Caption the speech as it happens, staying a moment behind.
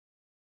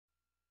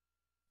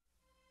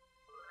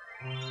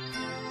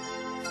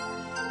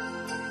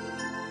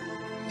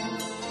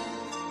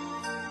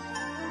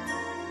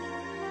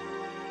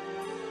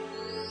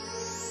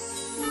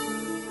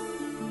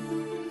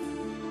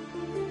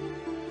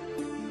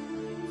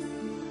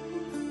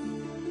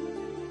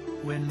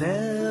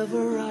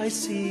Whenever I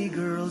see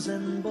girls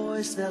and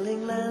boys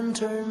selling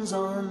lanterns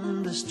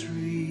on the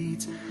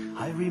streets,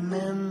 I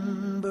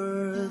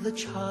remember the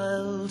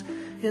child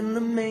in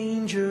the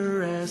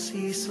manger as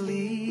he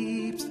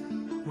sleeps.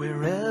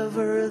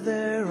 Wherever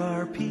there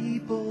are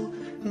people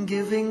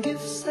giving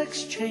gifts,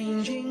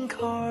 exchanging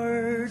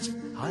cards,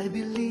 I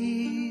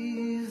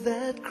believe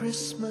that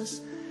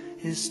Christmas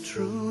is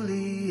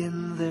truly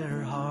in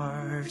their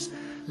hearts.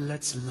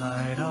 Let's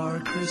light our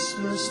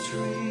Christmas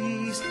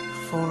trees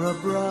for a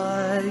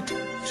bright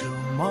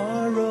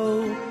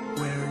tomorrow,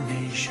 where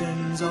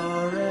nations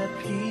are at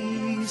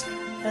peace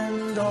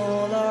and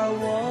all are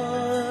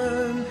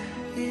one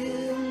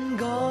in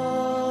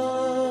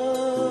God.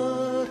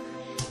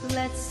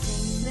 Let's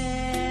sing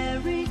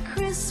Merry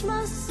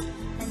Christmas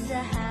and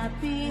a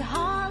happy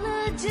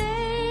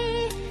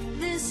holiday.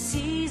 This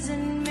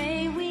season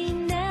may we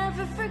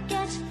never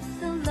forget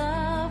the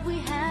love we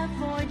have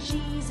for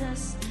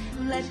Jesus.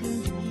 Let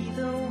him be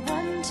the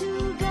one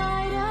to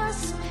guide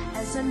us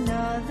as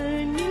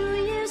another new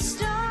year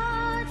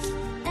starts.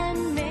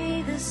 And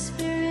may the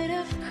spirit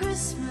of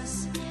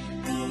Christmas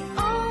be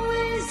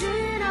always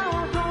in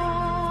our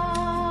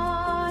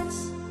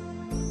hearts.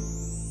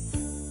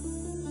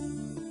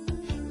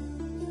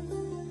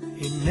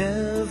 In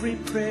every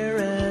prayer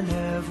and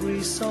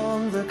every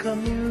song, the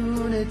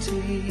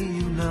community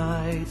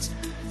unites,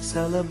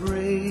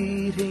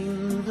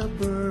 celebrating the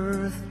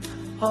birth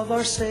of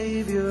our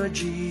Savior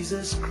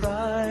Jesus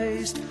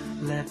Christ.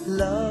 Let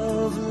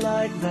love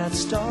like that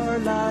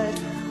starlight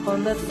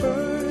on that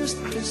first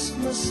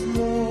Christmas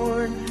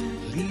morn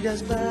lead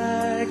us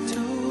back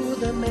to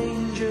the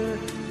manger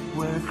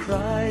where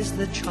Christ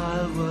the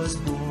child was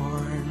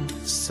born.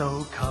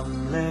 So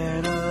come,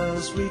 let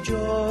us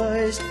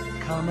rejoice,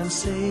 come and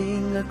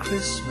sing a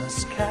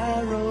Christmas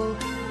carol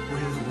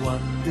with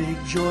one big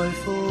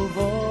joyful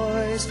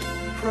voice,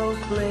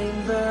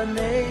 proclaim the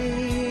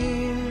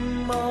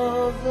name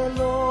of the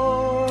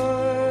Lord.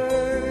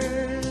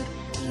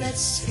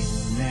 Let's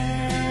sing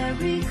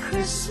Merry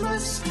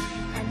Christmas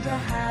and a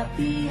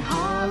happy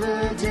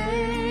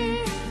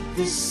holiday.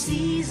 This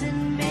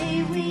season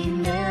may we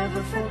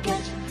never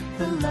forget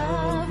the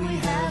love we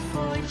have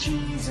for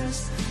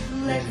Jesus.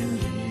 Let him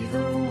be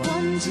the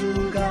one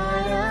to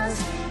guide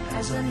us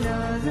as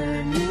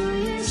another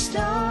new year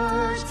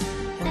starts.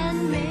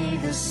 And may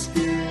the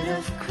spirit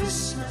of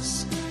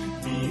Christmas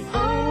be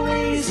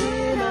always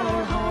in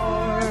our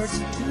hearts.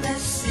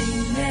 Let's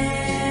sing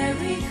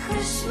Merry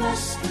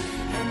Christmas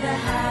and a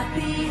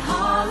happy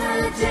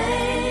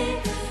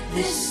holiday.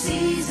 This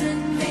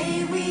season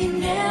may we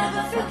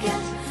never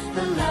forget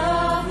the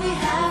love we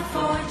have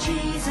for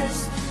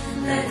Jesus.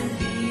 Let him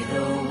be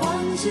the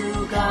one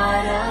to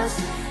guide us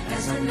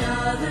as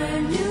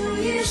another new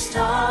year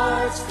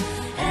starts.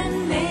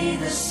 And may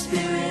the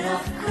spirit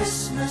of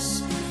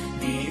Christmas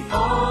be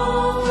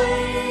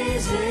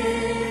always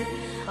in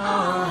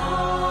our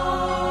hearts.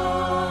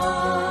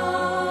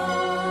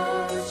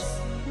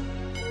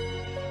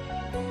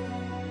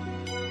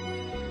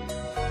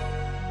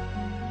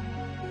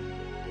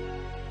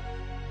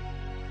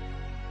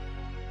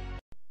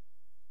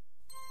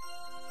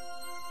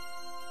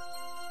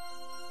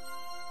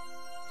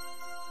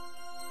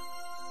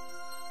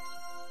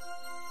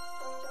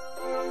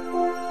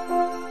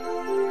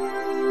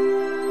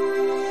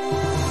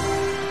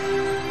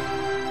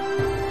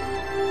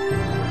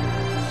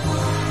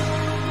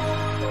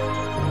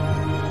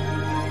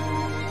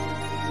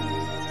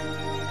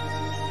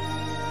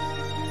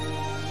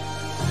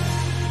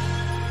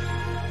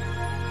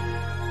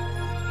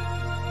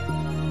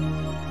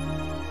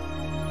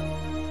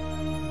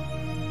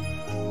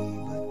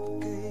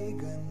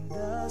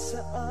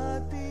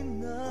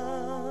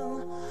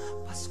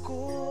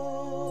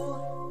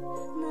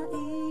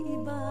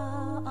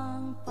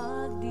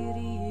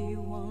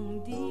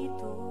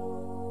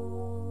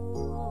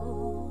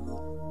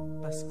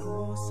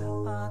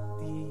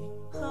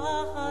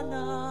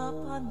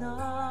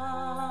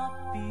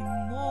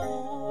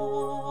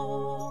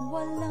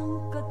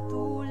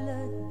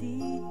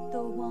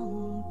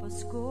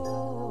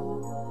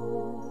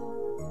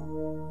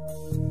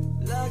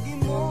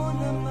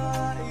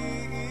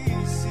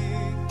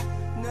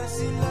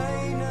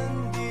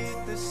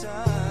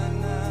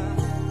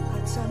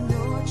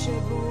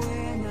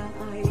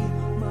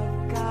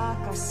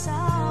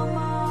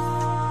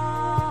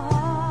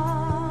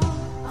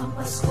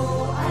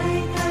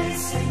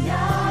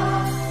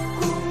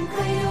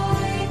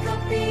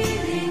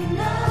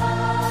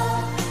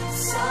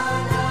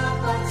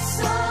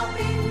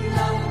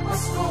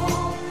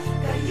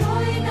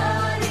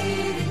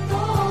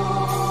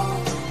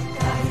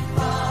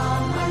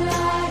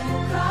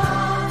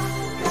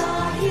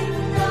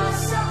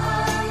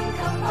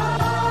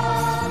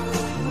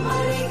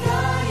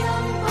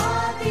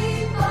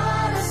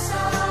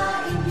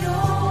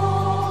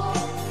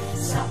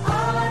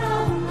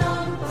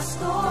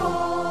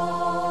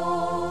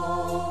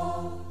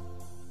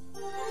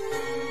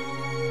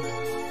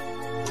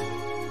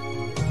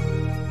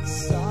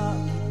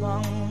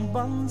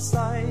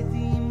 bansa'y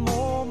di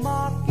mo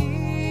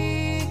makikita.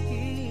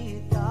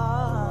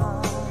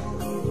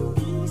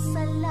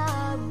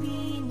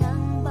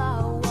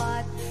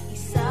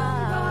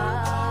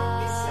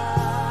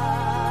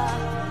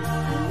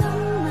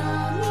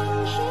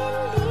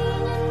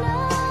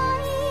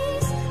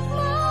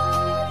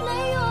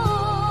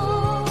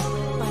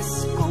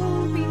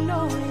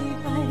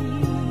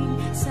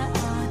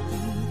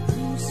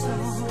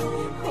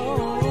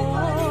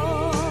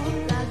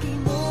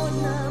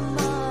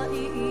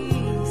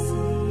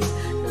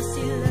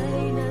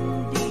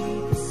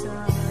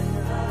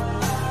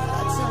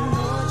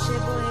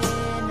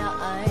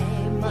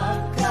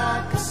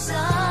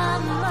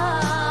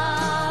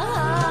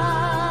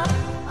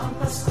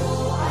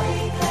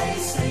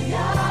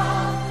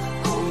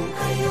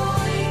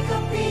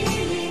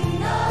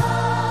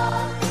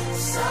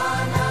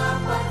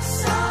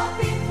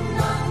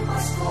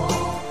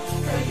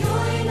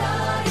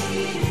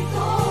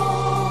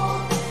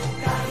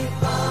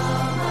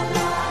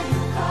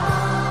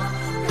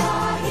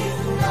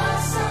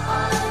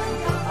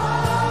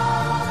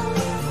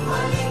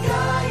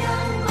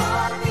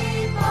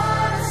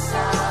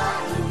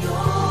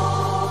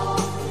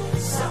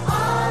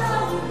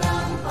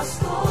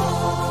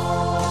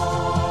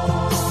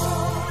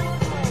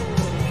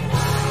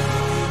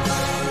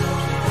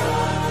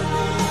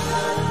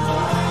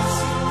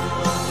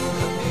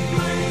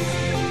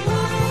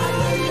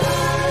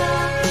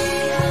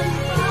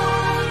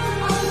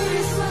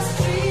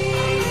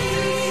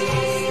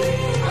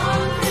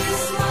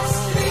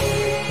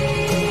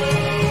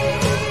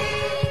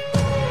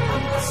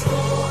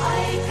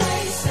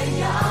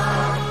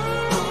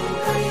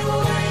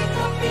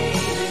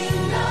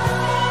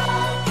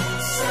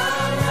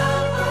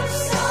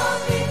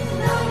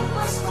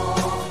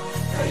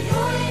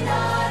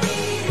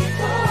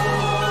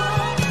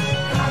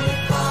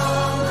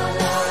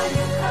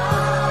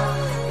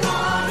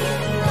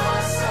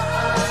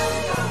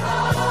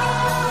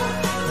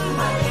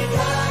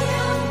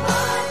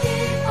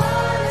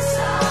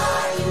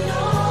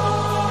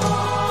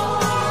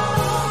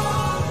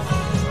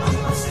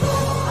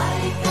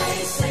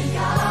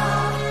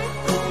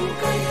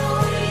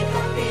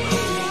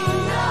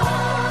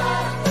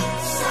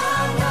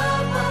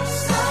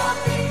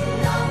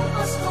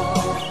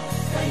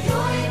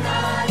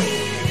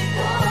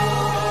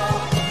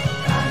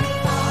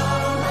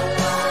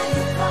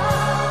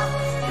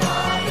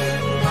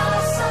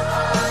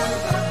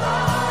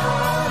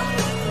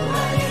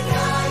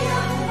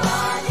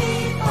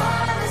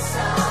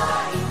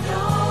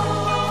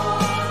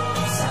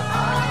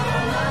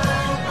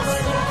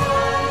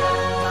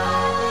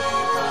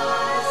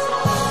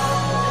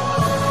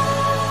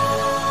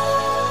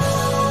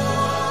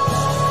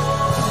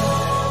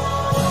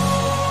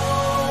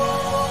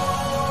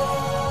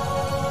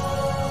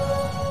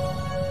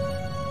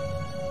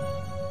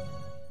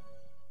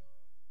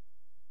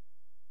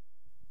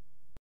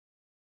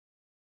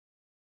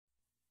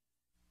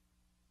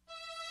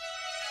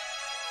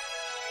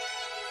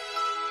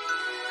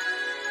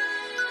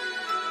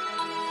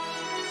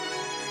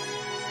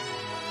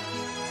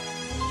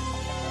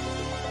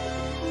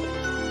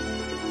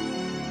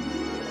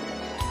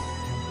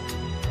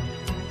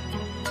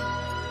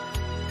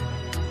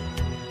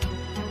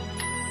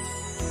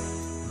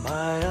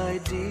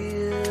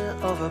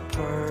 of a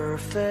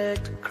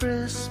perfect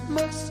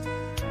Christmas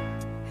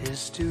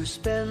is to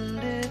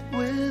spend it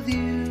with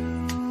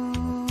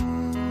you,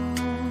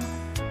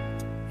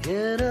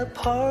 in a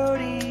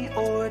party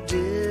or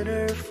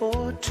dinner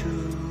for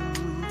two.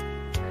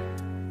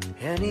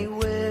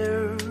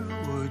 Anywhere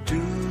would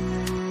do.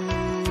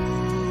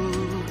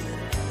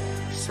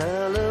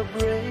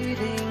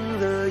 Celebrating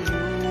the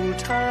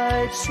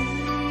Yuletide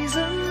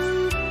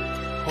season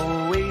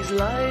always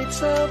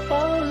lights up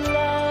our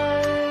lives.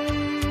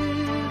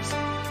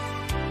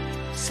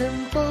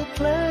 Simple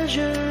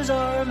pleasures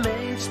are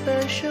made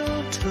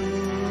special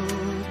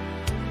too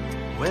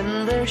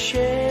when they're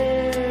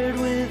shared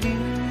with you.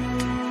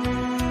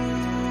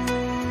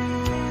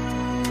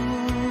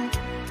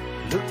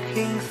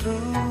 Looking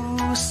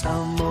through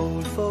some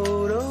old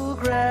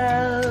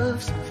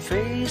photographs,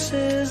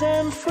 faces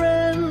and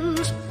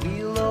friends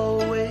we'll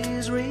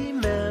always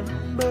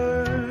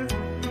remember.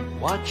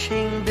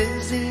 Watching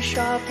busy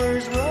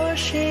shoppers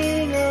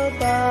rushing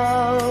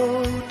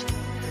about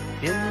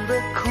in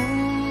the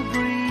cool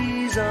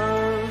breeze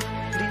of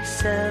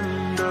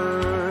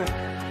December.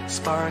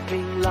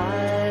 Sparkling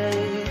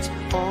lights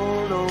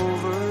all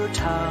over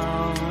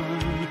town,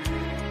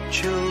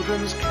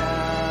 children's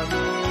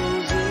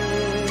carols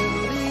in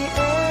the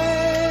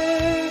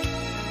air.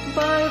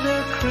 By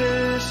the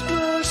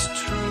Christmas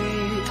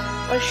tree,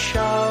 a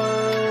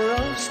shower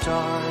of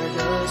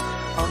stardust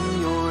on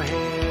your hair.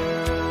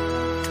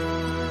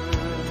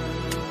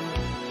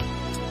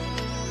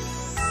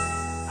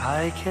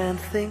 I can't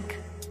think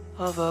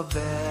of a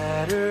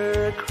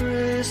better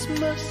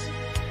Christmas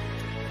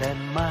than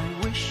my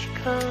wish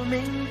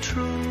coming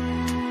true.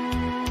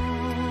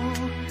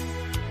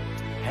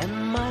 And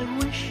my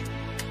wish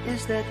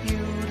is that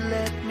you'd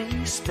let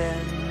me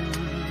spend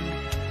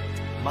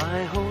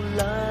my whole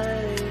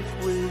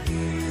life with you.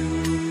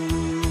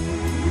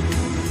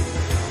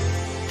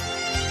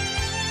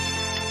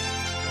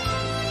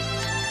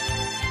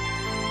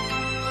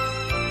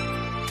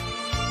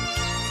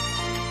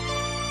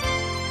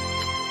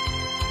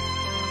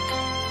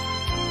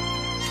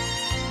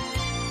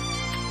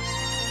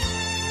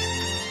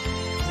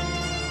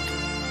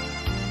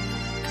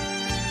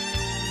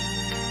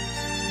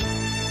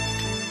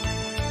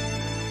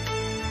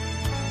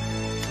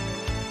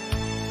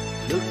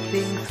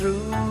 Looking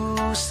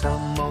through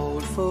some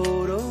old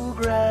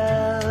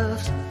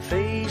photographs,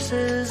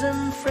 faces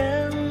and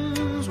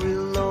friends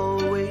we'll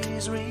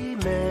always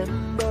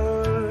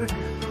remember.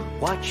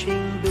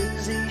 Watching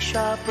busy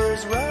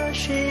shoppers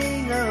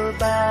rushing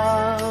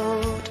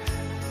about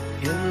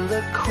in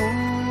the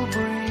cool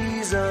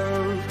breeze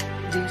of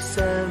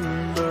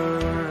December.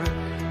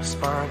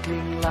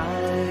 Sparkling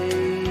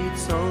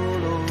lights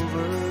all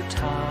over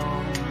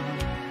town,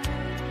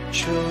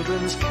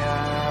 children's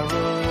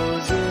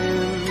carols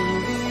in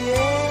the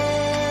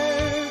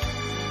air.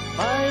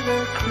 By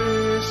the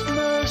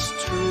Christmas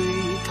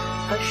tree,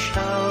 a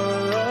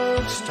shower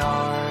of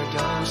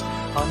stardust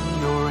on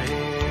your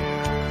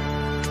hair.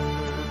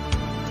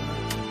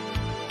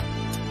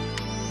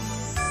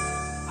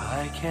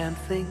 I can't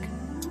think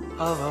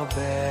of a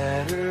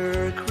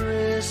better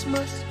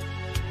Christmas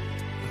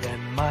than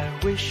my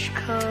wish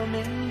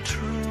coming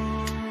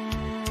true.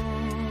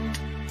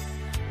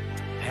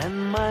 And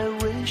my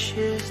wish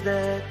is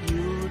that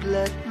you'd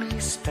let me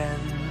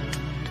spend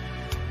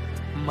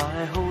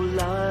my whole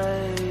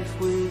life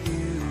with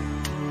you.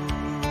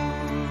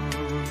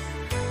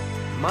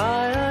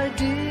 My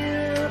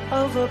idea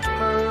of a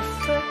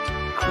perfect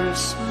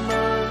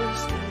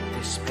Christmas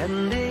is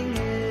spending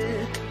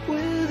it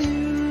with you.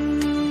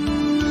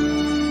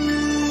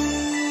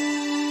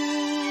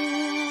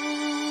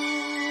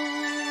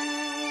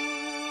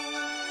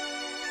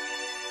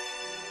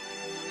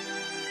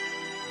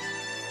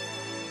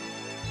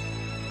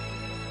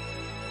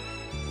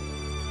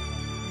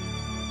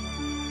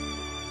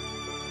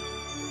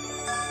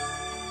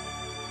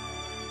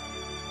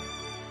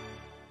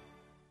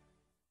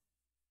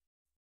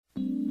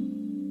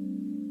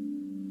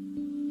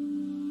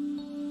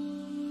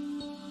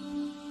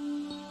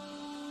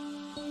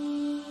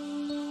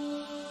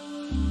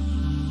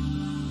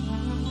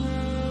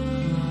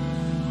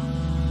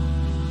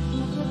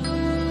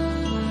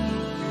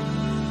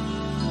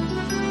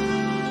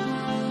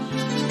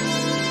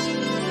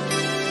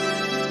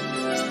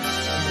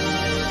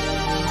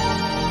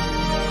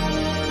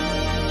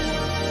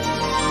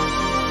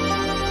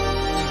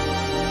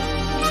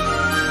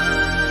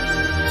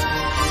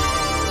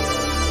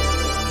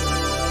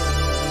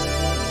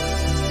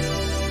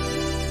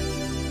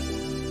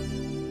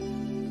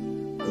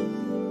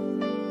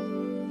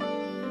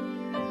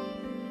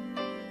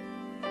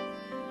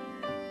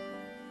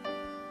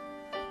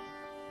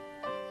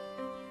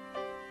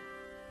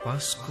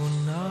 Pasko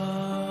na,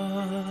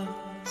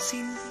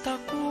 sinta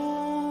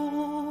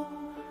ko,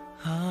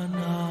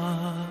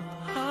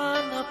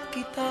 hanap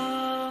kita.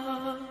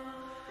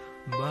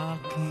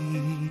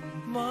 Bakit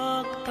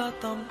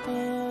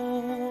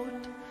magtatampot,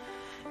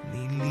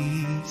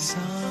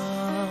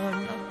 nilisan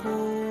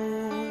ako.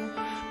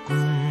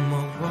 Kung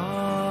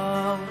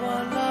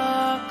mawawala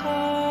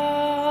ka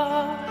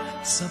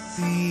Sa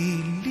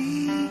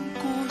piling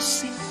ko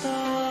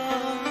sinta,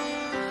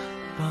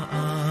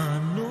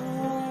 paano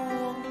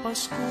ang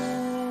Pasko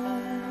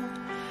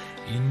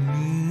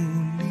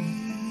inulila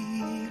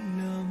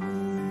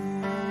mo?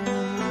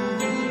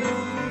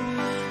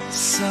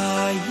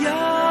 Sayang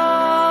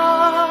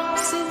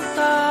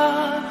sinta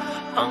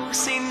ang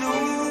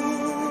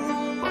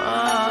sinumpaan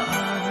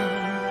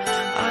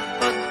at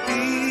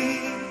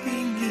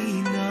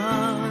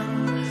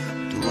pagtitinginan.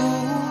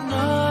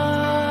 Tunay,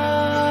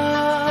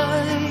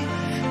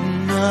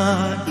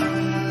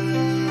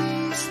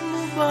 nais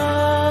mo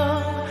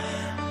bang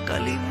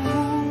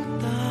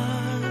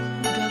kalimutan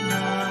ka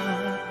na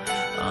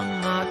ang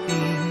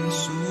ating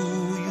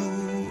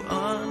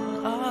suyuan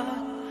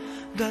at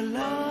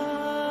galak?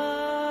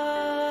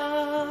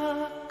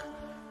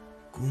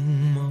 Kung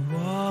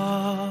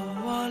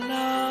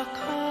mawawala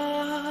ka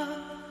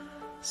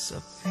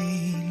sa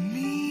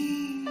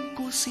piling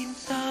ko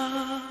sinta,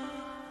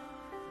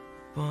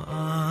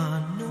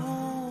 paano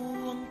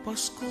ang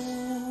Pasko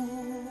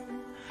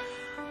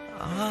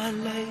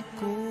alay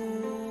ko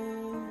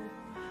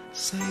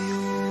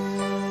sa'yo?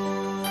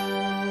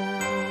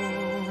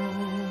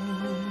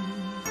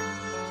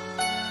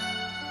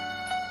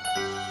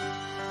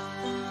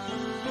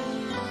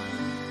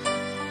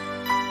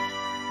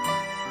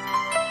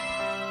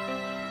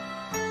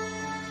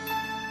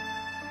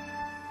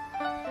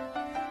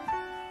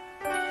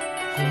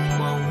 Kung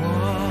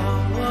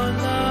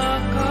mawawala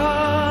ka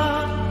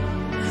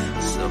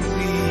sa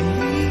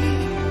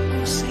piling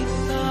ko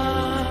sinta,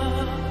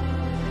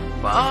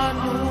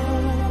 paano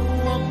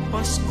ang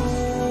Pasko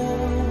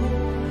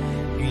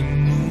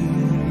inulila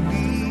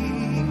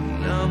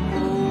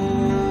mo?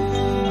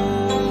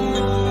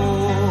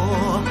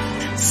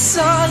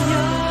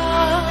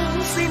 Sayang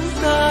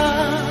sinta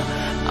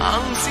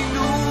ang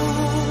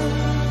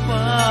sinumpaan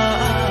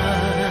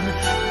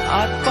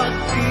at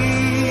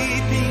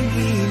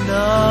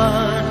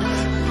pagtitinginan.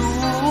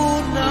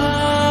 Tunay,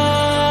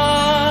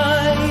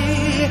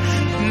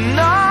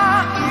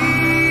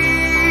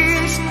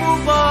 nais mo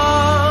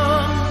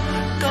bang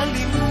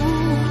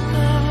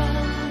kalimutan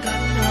ka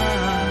na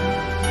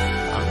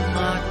ang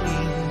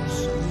ating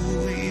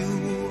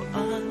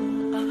suyuan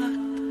at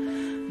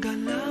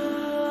galak?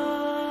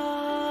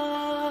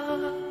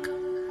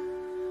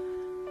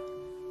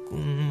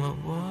 Kung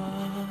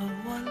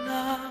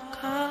mawawala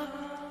ka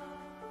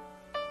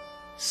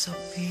sa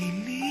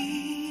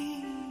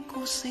piling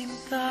ko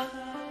sinta,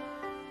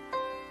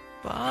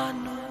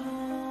 paano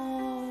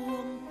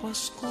ang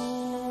Pasko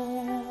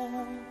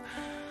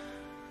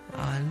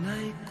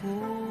alay ko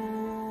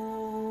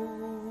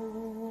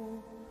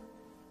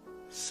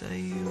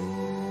sa'yo?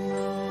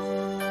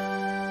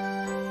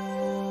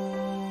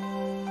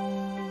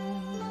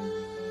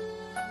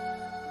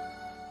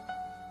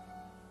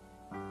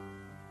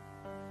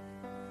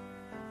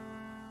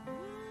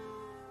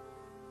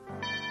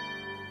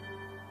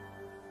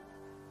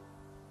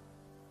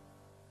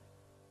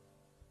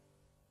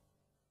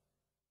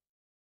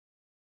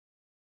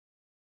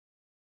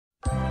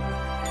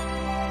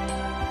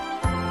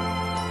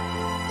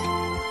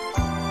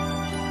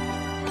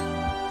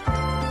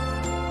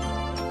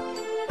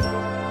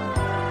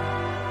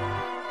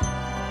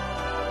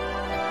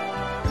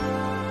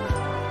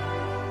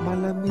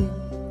 Malamig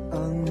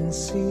ang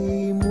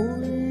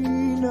simoy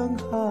ng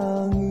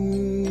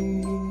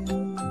hangin,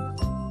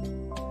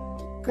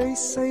 kay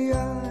saya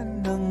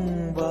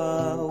ng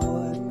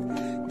bawat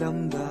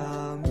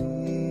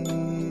damdamin.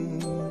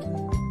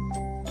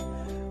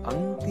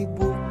 Ang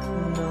tibok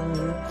ng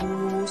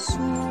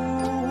puso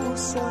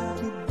sa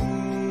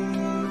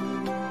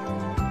dibdib,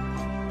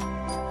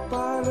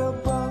 para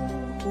bang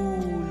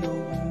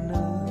hulog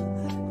na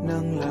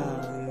ng langit.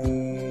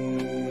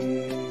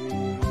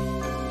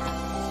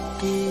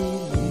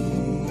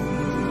 Piling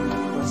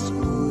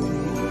Pasko'y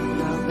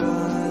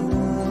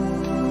labanan,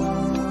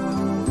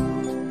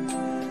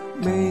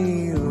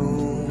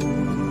 mayroong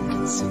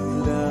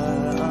sigla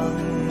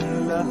ang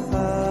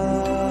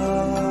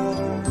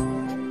lahat.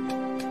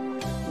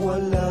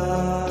 Wala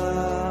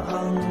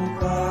ang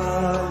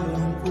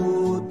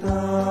kalungkutan,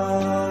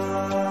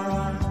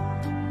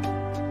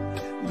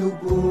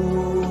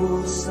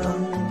 lubos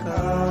ang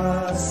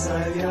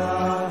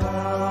kasayahan.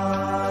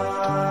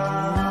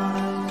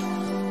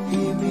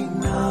 Ibig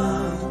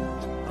ng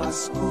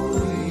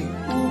Pasko'y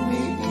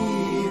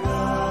umiiral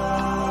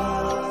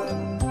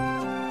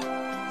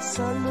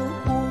sa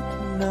loob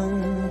ng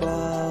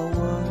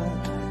bawat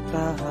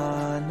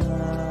tahanan.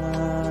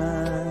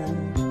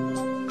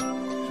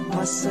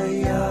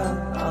 Masaya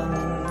ang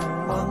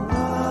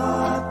mga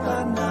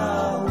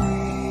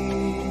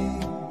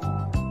tanawin,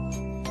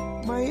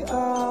 may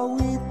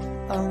awit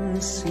ang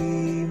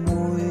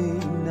simoy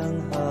ng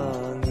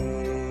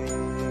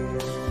hangin.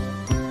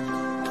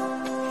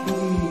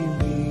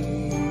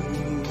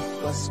 Himig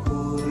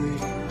Pasko'y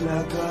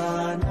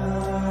laganap,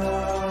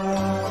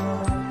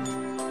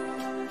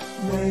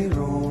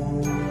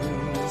 mayroong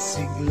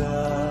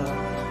sigla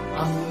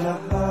ang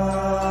lahat.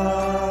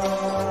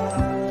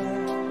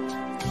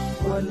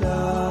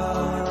 Wala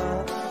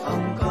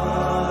ang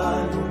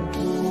kalungkutan,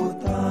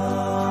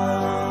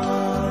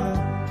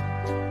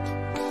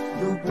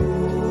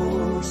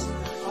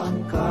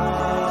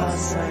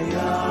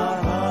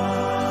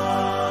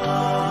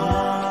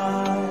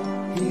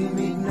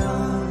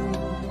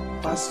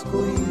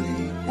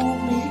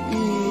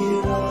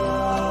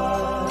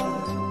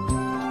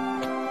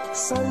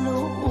 sa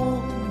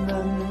loob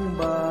ng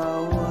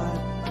bawat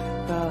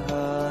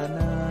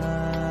tahanan.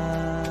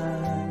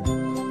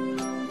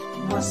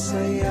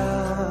 Masaya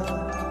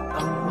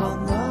ang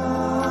mga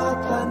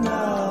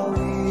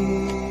tanawin,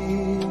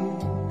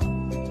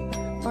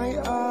 may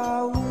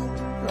awit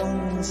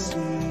ang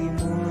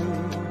simoy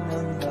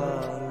ng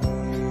hangin.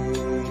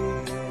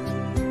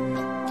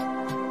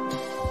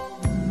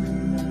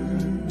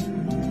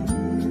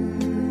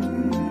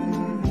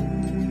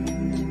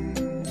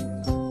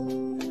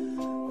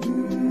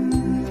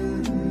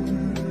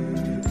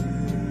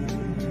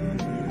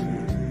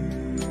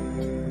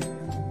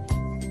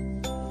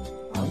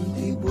 Ang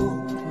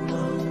tibok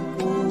ng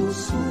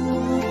puso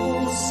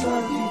sa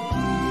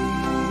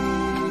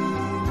bibig,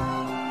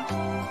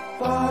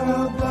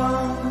 para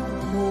bang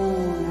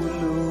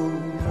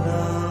mulong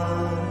na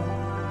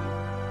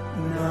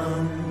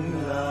ng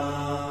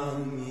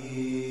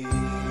langit.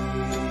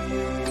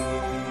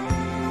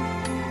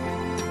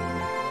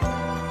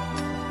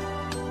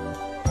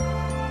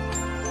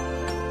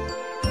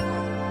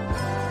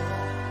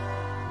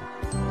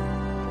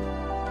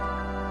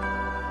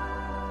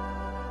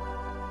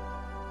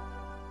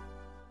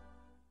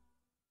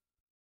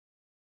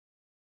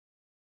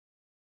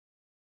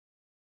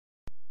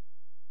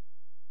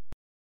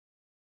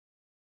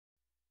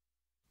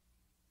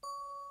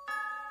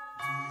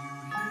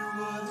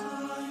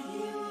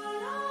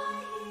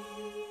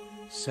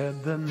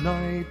 Said the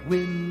night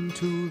wind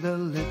to the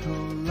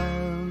little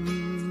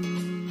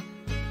lamb,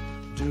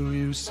 do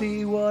you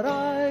see what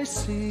I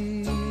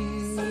see?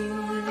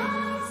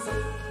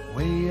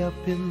 Way up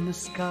in the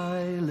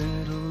sky,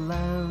 little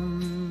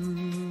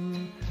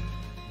lamb,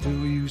 do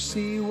you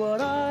see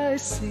what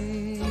I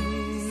see?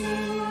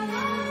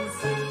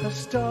 A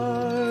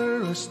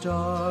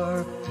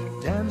star,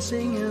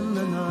 dancing in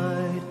the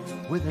night,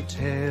 with a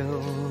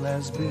tail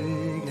as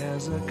big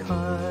as a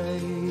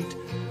kite,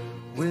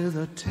 with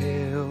a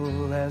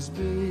tail as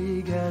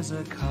big as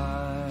a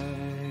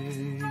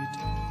kite.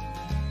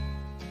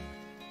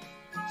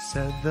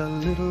 Said the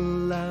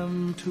little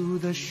lamb to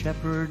the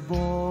shepherd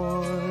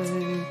boy,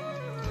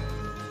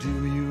 do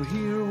you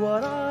hear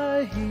what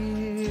I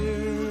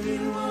hear?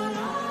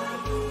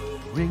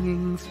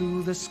 Ringing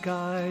through the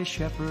sky,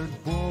 shepherd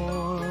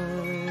boy,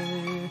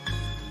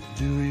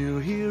 do you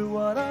hear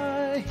what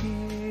I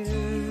hear?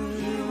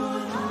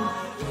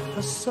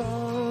 A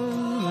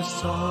song,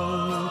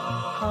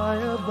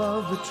 high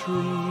above the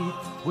tree,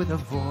 with a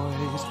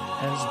voice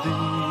as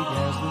big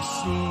as the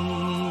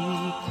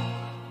sea,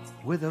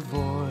 with a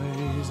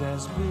voice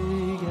as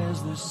big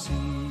as the sea.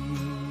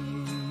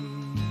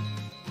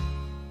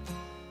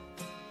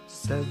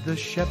 Said the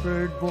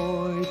shepherd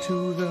boy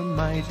to the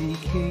mighty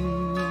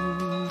king,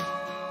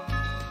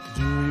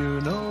 do you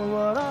know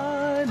what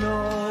I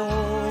know?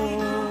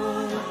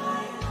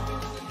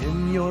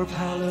 In your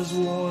palace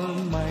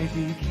warm,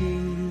 mighty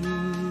king,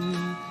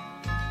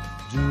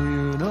 do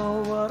you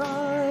know what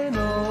I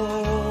know?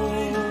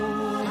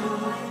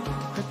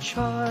 A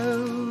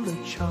child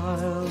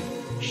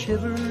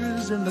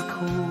shivers in the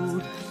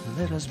cold.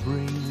 Let us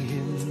bring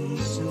him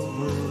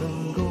silver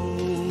and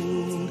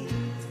gold.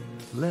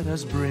 Let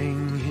us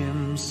bring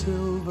him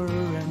silver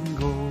and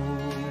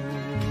gold.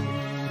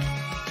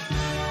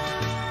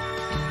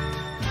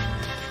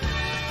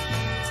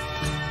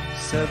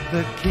 Said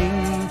the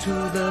king to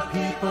the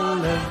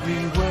people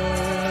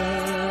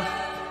everywhere,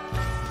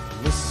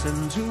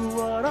 listen to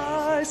what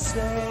I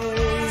say.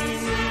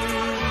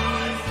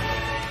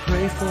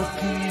 Pray for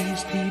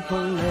peace,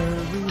 people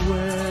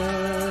everywhere.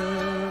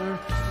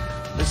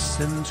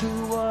 Listen to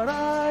what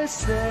I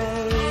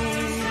say.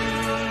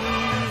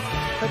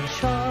 A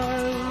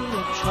child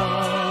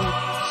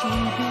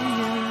sleeping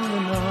in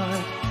the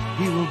night,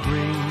 he will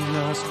bring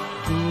us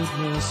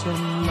goodness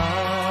and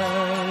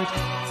light.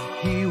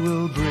 He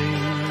will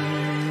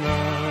bring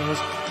us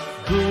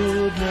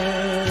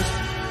goodness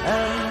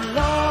and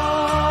light.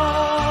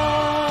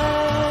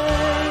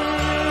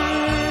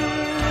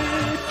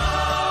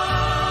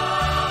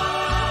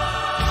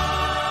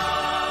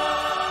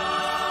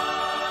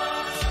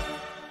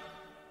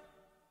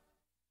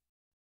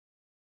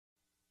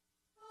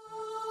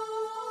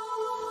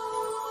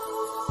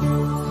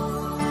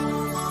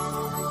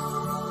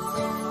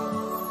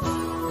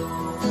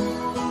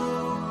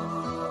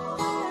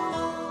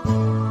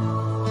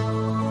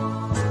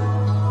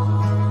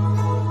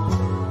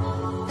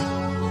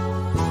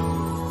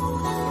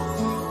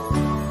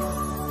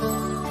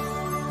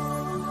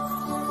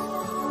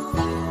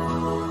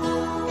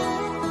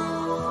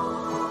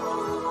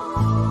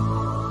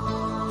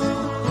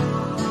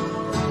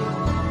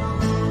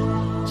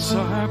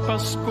 Sa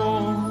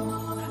Pasko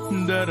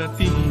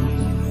darating,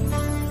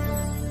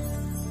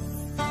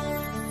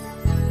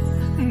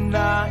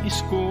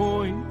 nais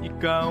ko'y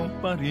ikaw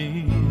pa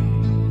rin.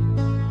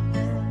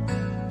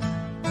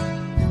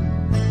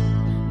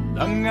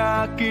 Ang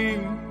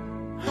aking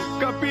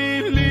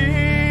kapiling,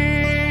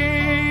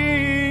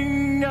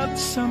 at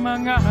sa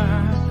mga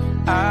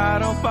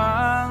araw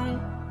pang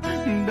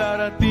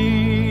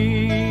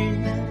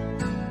darating,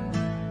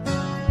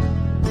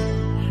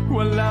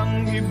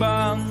 walang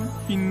ibang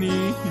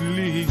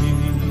hinihiling.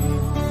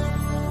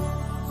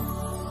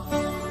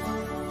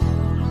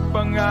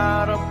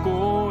 Pangarap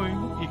ko'y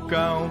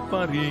ikaw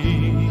pa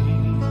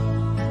rin.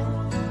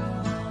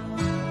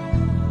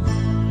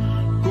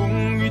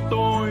 Kung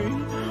ito'y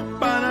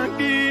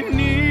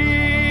panaginip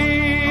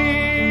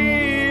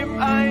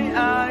ay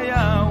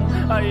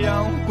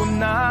ayaw ko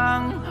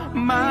nang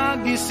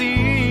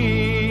magising.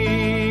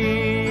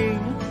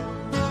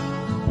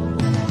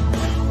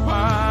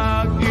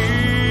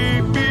 Pag-ibig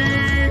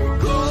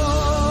ko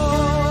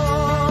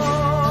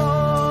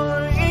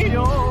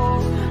iyo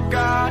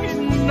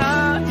kahit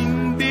na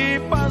hindi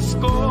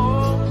Pasko.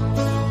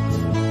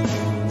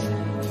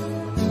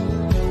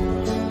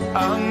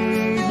 Ang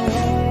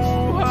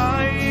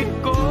buhay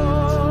ko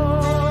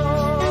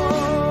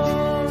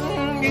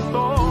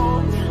ito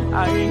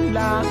ay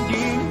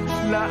laging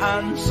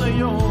laan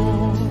sa'yo.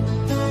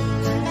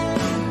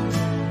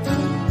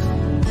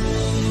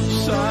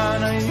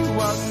 Sana'y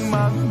huwag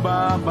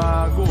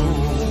magbabago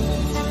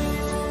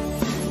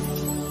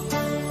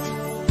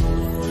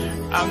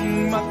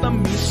ang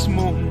matamis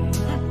mong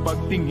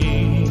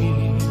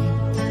pagtingin.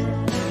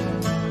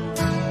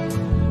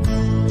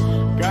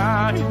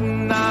 Kahit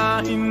na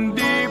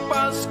hindi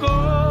Pasko,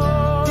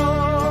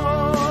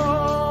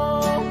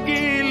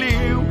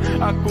 giliw,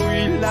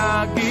 ako'y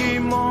lagi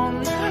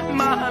mong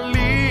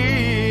mahalin.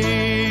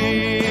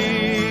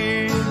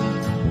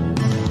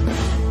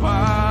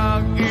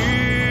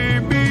 Pag-ibig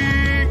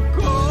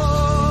ko'y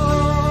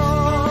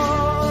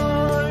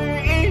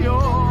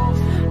iyo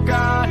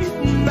kahit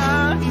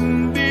na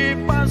hindi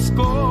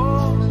Pasko.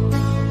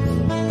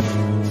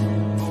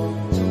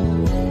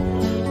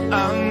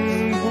 Ang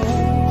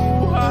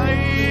buhay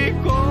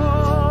ko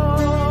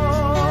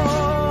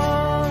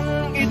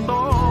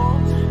ito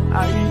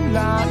ay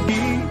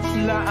laging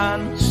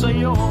laan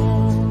sa'yo.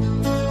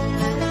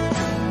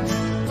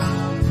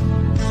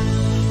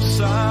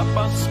 Sa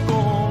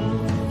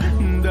Paskong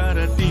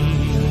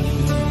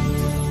darating,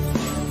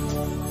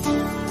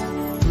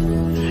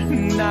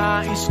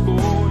 nais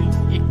ko'y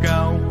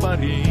ikaw pa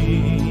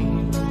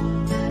rin.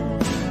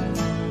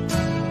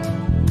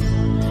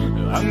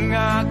 Ang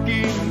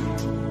aking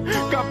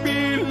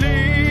kapiling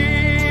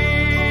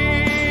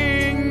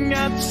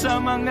at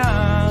sa mga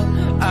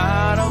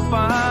araw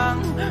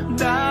pang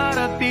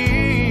darating.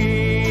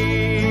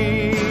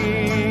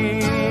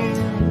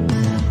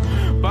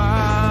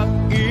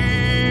 Pag-ibig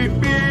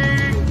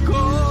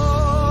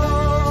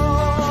ko'y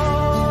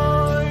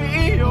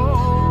iyo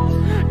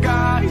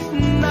kahit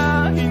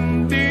na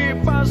hindi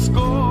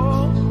Pasko.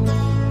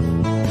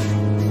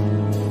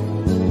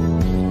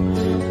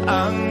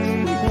 Ang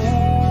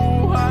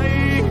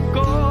buhay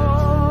ko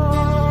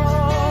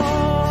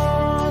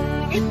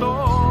ito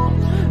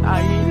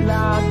ay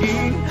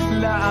laging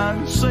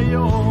laan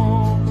sa'yo.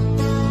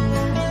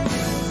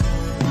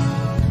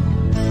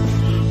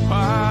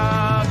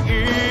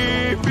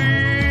 Pag-ibig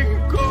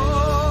ko'y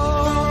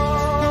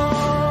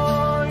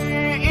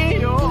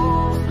iyo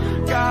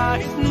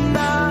kahit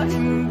na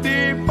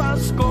hindi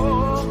Pasko.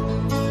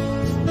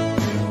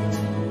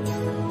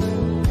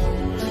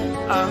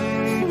 Ang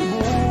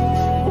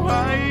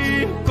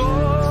buhay ko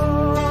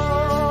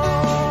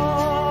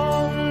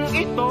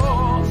ito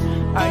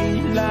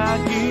ay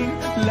laging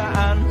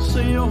laan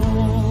sa'yo.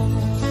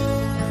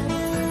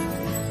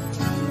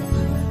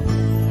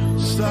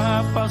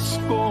 Sa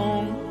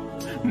Paskong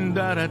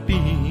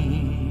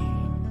darating,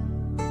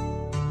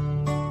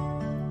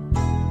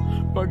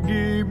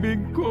 pag-ibig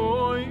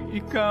ko'y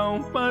ikaw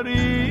pa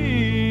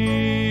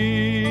rin.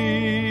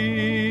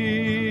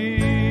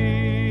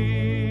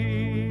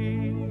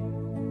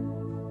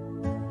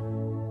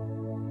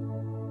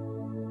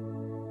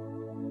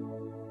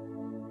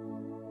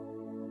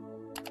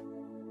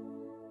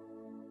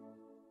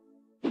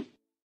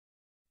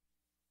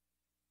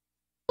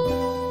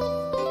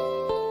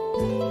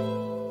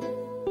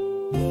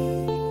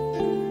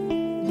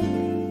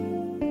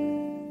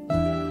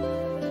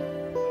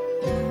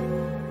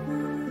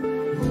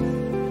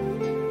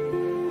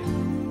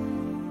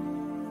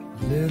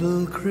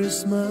 Little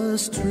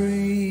Christmas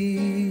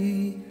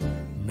tree,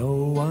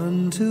 no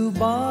one to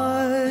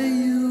buy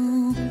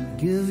you.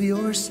 Give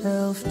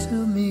yourself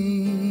to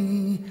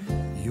me.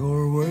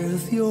 You're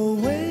worth your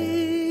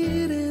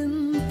weight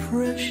in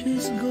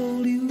precious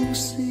gold, you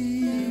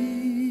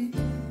see.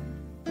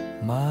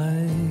 My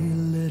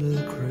little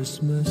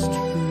Christmas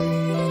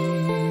tree.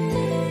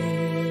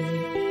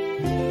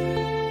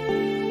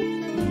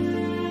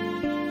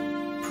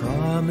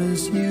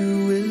 Promise you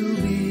will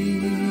be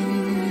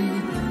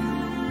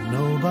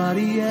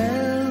nobody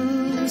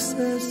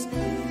else's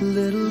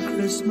little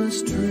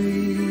Christmas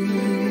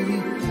tree.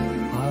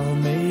 I'll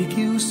make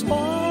you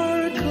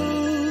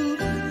sparkle,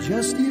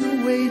 just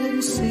you wait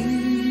and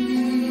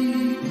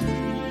see.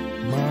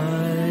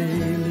 My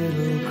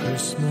little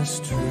Christmas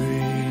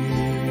tree.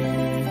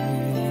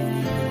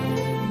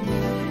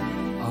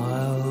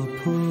 I'll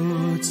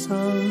put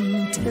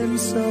some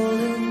tinsel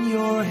in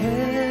your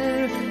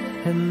hair,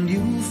 and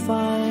you'll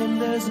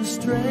find there's a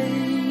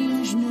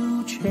strange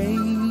new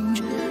change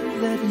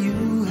that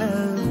you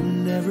have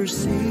never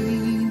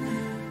seen.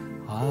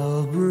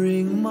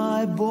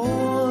 my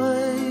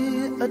boy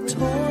a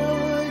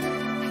toy,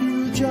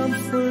 he'll jump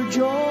for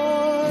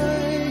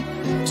joy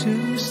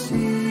to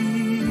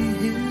see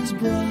his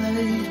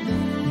bright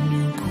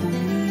new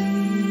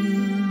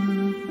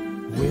queen.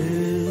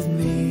 With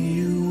me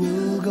you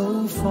will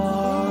go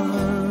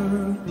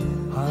far,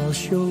 I'll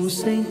show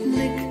Saint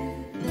Nick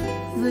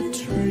the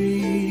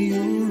tree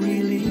you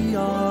really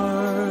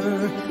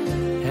are,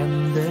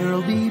 and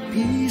there'll be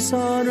peace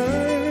on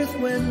earth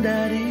when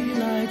Daddy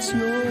lights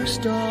your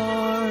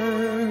star,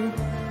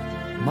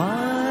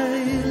 my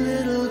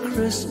little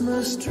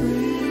Christmas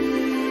tree.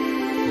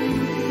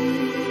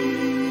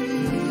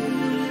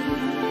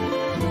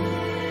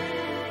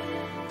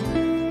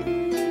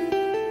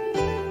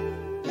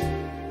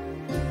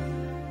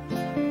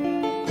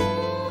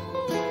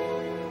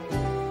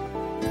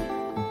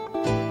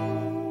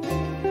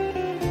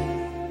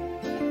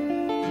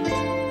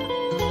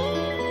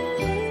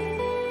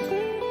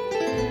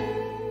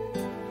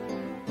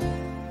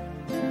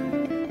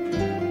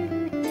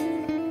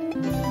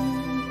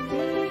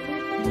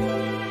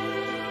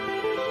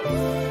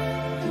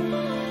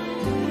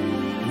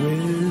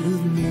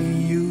 With me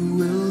you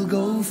will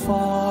go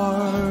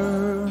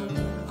far,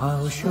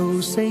 I'll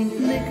show Saint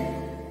Nick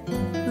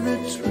the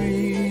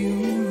tree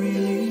you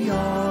really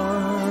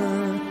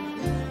are,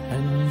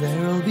 and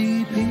there'll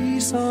be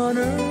peace on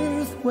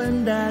earth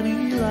when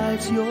Daddy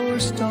lights your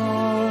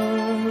star,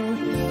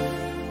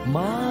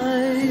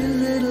 my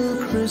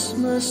little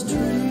Christmas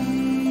tree.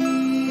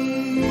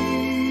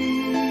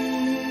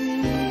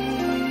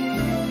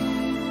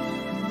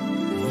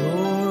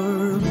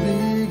 You're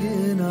big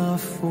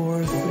enough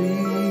for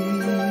three,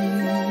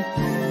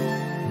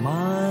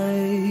 my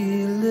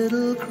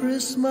little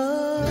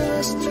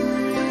Christmas tree.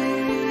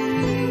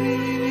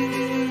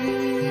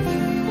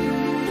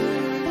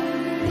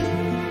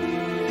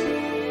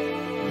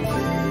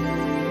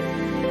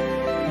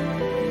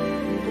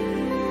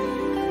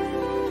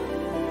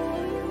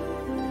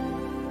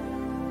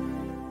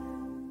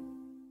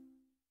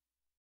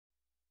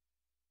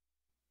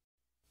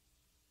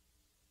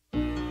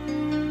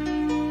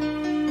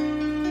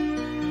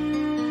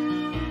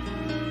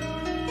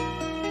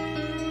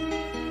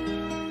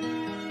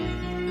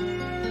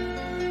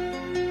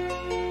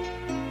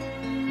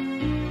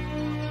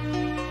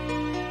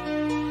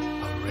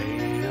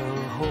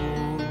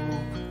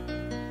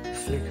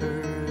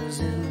 Flickers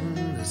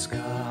in the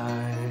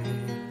sky,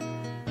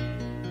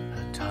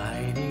 a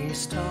tiny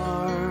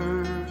star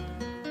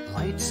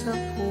lights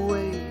up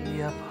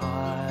way up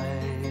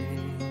high.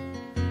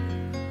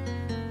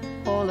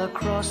 All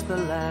across the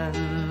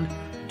land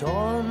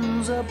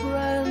dawns a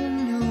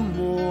brand new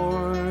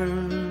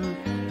morn.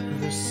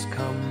 This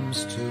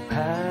comes to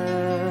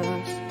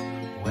pass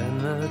when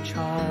a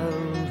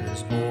child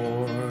is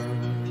born.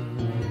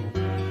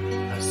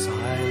 A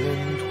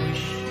silent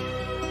wish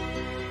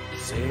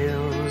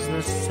sails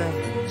the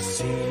seven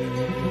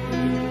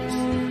seas.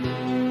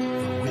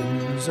 The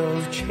winds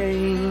of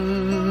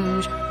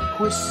change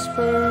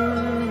whisper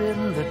in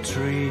the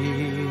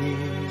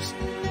trees,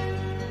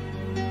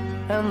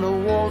 and the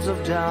walls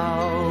of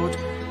doubt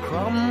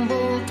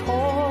crumble,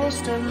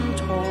 tossed and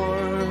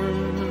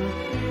torn.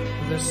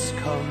 This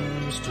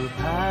comes to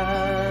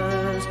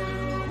pass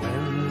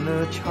when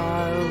a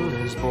child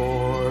is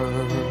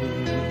born.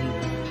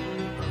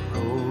 A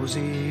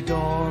rosy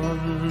dawn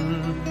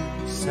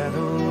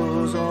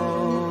settles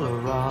all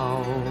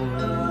around.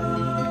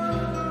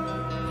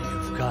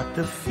 You've got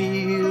the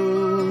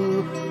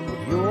feel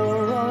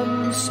you're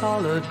on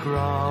solid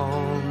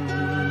ground.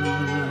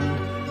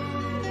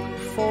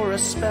 For a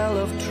spell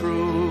of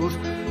truth,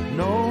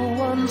 no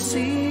one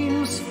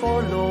seems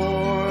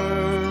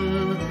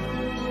forlorn.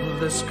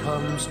 This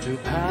comes to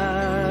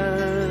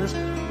pass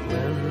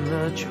when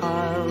a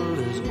child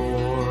is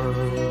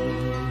born.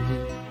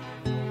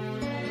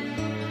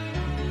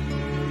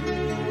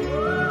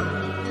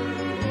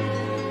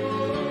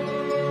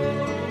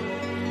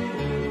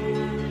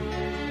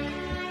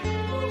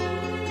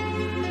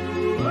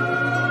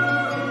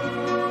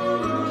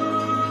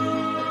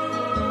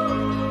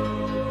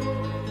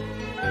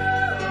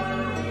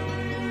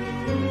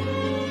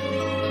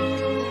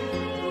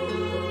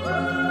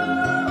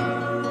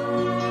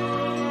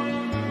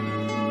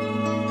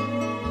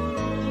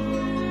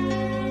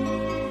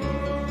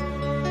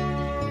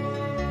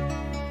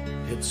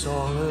 It's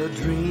all a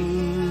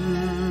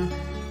dream,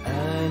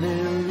 an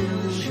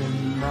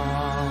illusion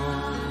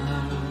now.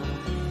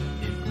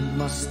 It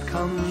must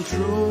come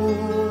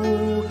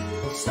true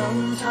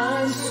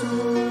sometime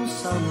soon,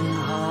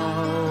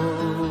 somehow.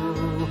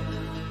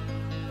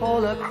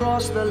 All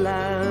across the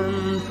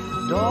land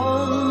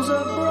dawns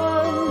a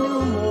brand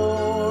new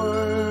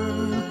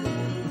morn.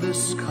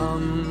 This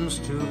comes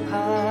to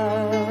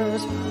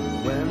pass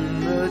when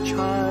the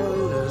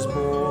child is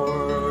born.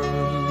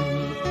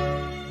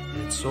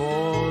 It's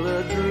all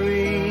a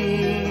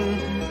dream,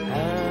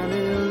 an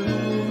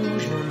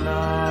illusion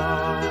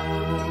now.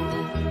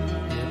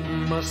 It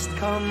must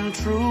come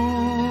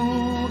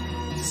true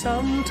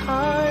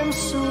sometime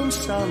soon,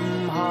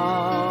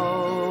 somehow.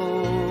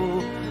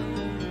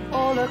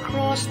 all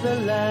across the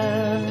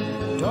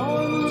land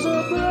dawns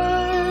a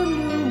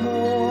brand new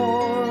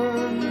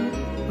morn.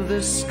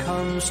 This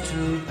comes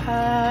to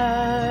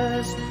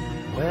pass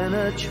when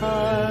a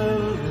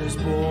child is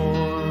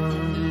born.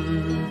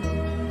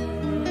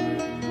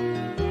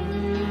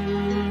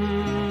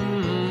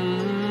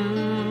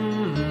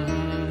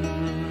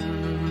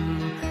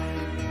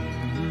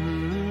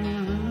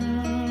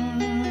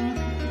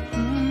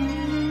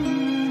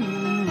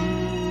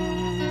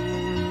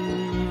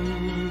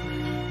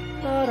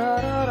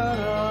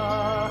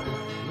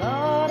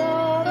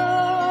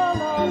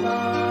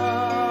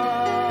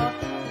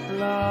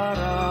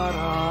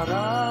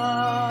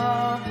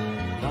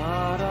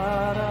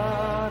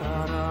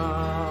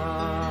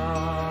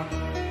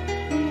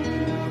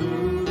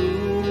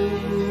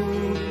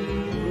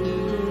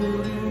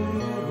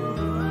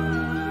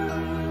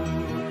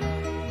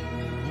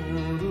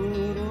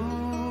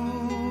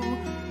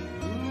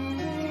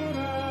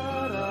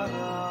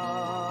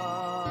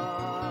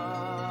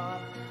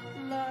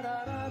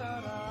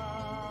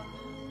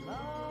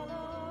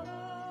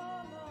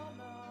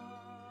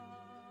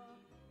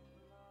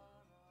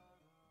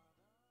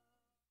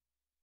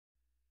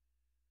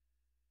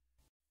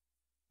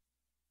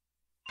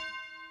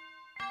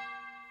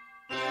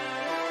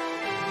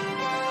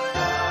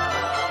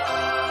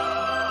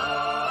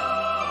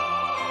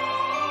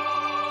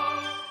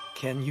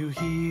 Can you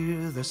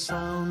hear the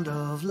sound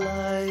of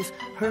life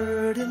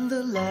heard in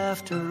the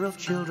laughter of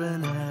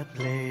children at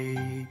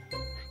play?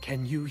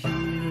 Can you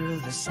hear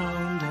the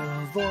sound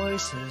of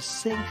voices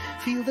sing?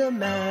 Feel the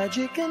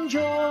magic and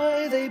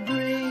joy they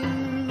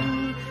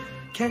bring.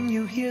 Can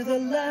you hear the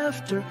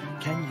laughter?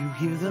 Can you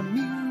hear the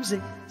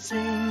music?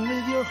 Sing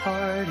with your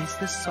heart, it's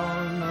the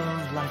song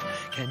of life.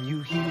 Can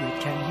you hear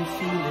it? Can you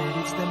feel it?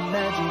 It's the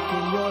magic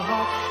in your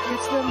heart.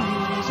 It's the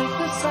music,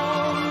 the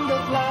sound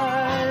of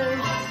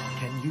life.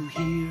 Can you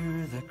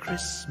hear the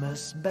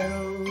Christmas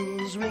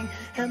bells ring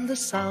and the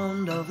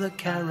sound of the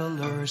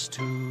carolers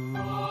too?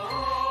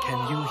 Can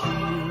you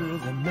hear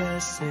the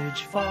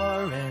message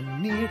far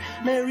and near?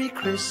 Merry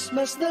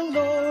Christmas, the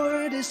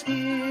Lord is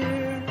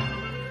here.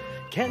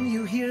 Can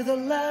you hear the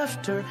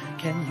laughter?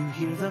 Can you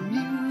hear the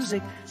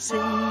music? Sing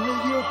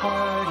with your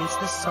heart, it's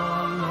the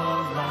song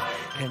of life.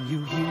 Can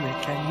you hear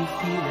it? Can you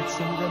feel it?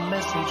 Sing the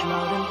message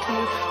loud and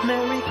clear.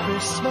 Merry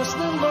Christmas,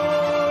 the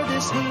Lord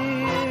is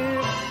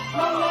here.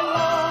 La la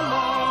la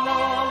la la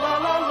la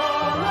la la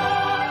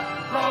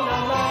la la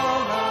la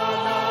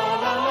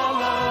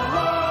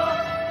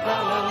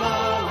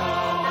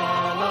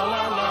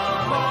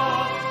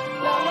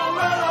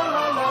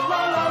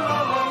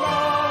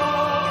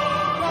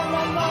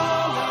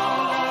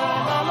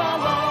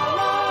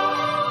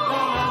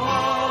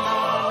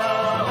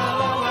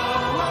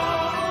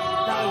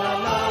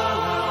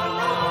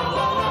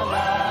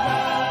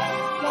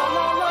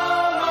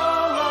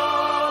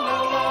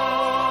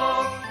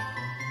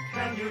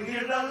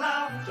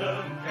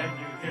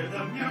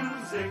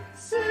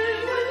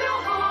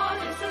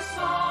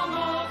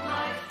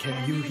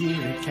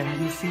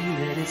Can you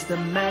feel it? It's the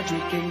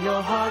magic in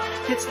your heart.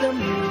 It's the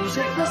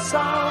music, the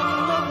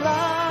sound of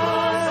life.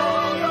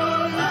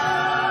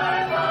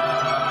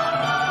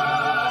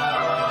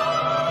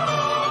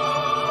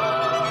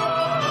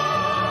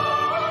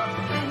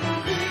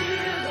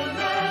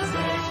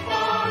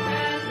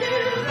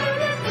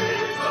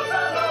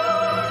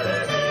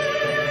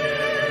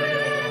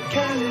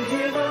 Can you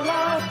hear the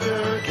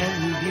laughter? Can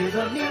you hear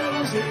the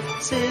music?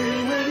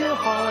 Sing with your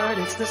heart,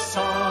 it's the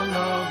song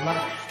of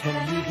life.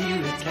 Can you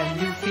hear it? Can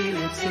you feel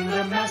it? Sing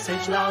the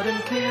message loud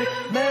and clear.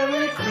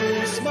 Merry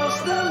Christmas,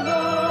 the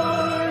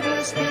Lord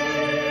is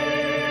here.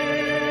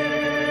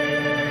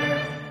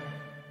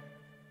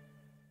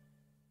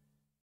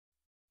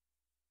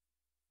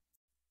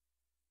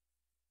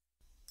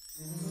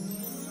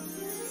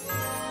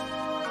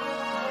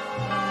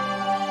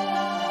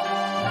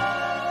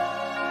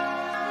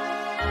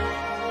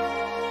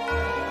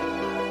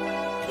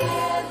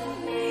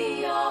 Give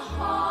me your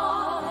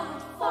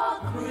heart for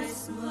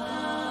Christmas.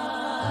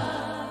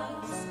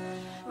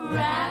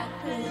 Wrap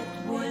it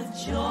with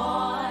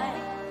joy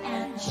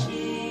and cheer.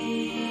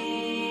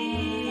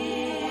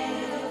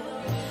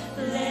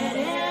 Let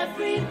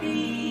every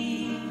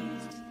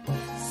beat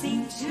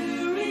seem to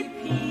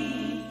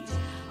repeat.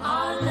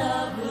 Our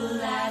love will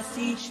last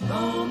each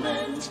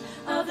moment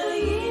of the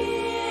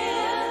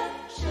year.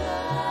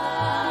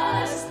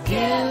 Just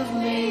give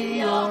me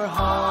your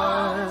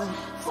heart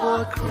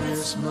for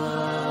Christmas.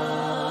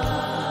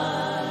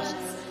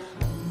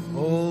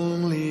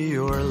 Only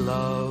your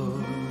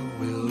love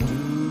will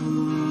do.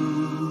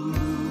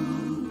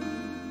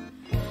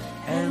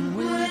 And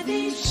with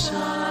each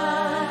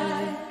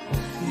sigh,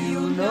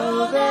 you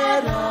know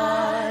that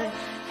I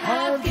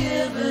have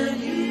given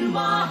you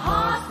my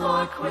heart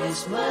for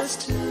Christmas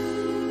too.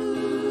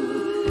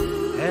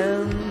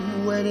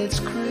 And when it's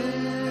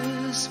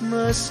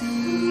Christmas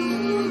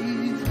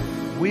Eve,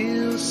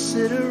 we'll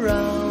sit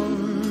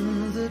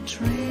around the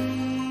tree.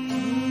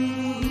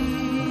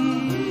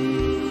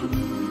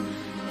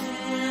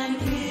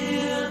 And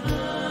hear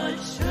the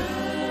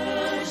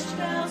church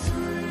bells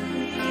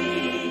ring.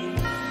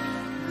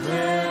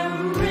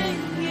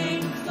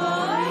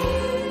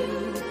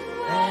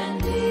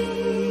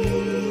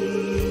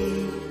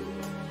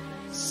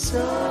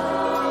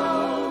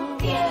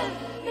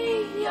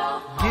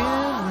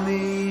 Give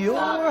me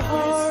your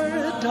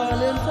heart,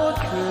 darling, for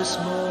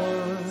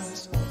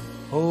Christmas.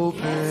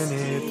 Open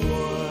it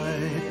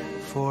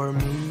wide for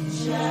me.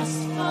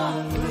 Just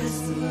for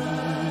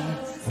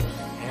Christmas.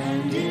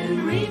 And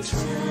in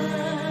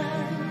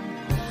return,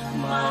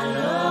 my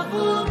love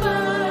will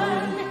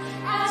burn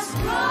as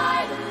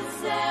bright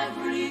as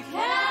every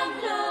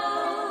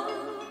candle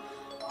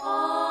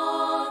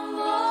on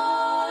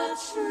the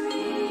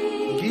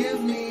tree. Give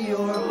me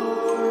your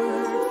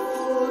heart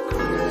for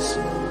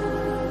Christmas.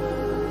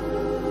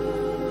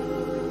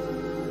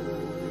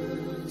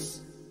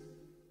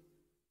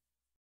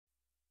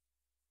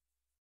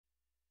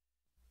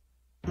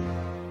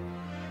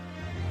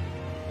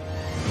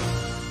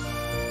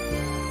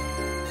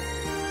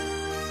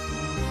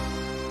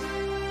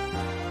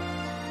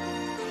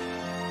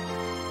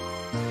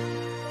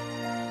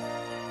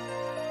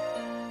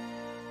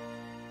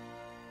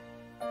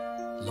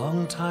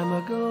 Long time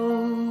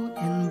ago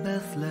in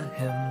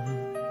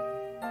Bethlehem,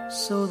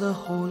 so the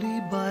Holy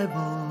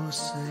Bible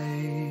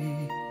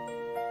say,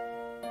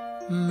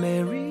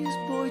 Mary's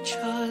boy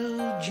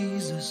child,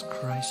 Jesus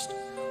Christ,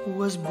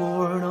 was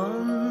born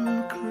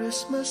on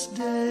Christmas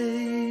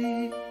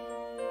Day.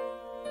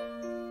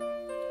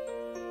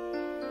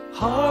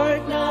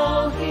 Hark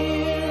now,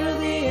 hear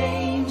the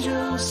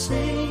angels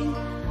sing,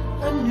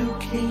 a new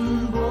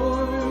King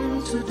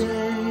born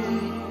today,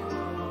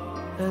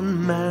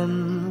 and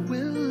man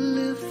will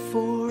live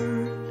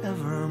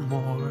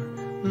forevermore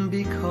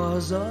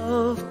because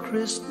of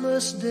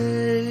Christmas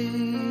Day.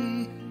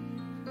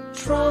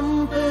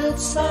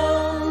 Trumpets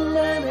sound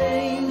and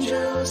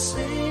angels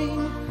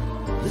sing,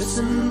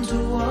 listen to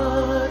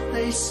what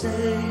they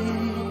say,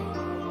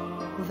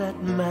 that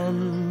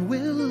man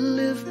will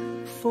live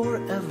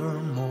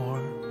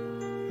forevermore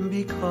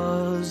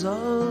because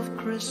of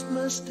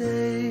Christmas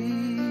Day.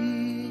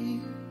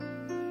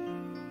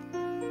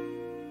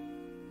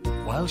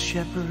 While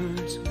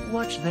shepherds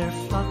watch their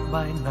flock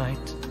by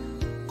night,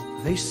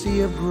 they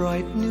see a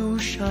bright new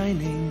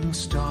shining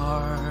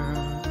star.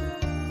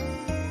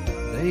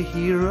 They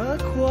hear a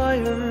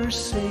choir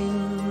sing,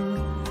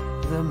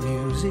 the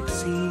music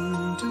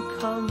seemed to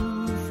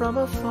come from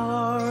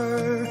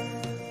afar.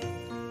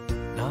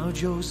 Now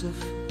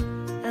Joseph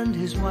and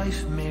his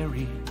wife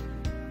Mary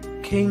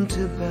came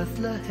to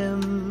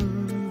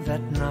Bethlehem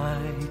that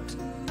night.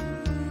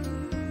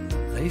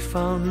 They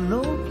found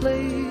no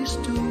place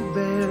to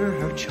bear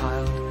her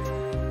child,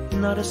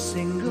 not a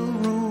single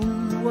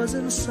room was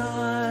in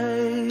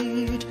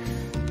sight.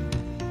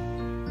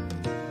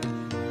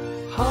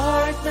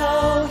 Hark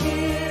now,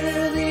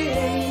 hear the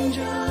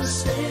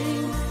angels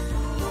sing,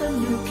 a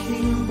new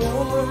King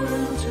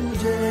born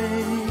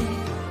today,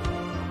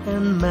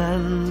 and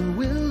man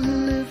will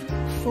live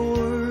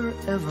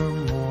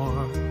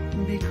forevermore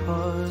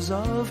because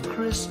of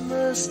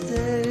Christmas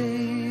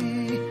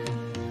Day.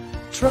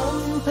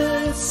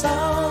 Trumpets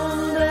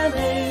sound and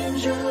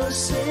angels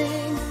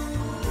sing,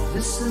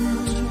 listen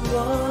to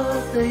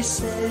what they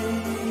say,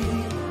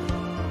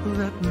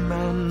 that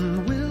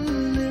man will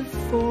live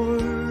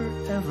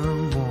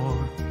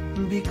forevermore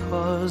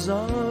because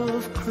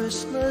of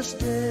Christmas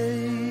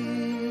Day.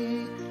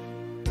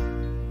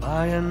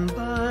 By and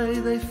by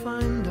they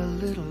find a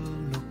little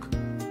nook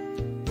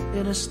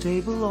in a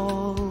stable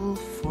all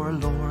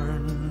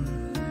forlorn,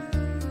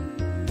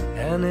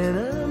 and in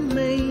a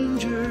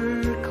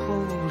manger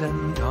cold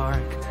and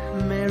dark,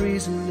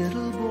 Mary's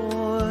little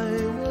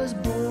boy was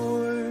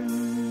born.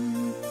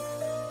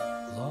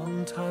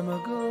 Long time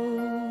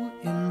ago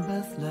in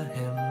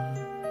Bethlehem,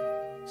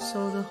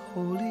 so the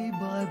Holy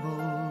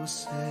Bible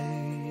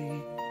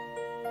say,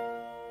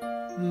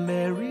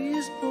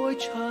 Mary's boy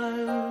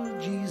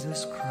child,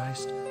 Jesus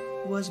Christ,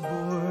 was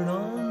born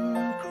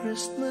on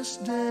Christmas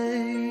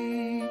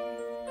Day.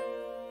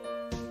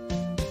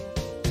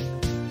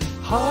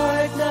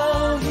 Hark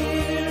now,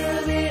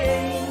 hear the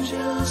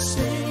angels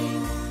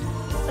sing,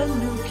 a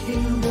new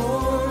King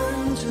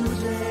born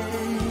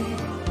today,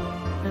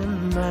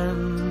 and man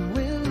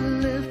will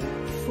live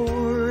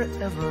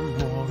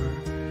forevermore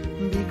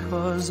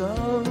because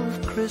of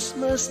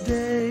Christmas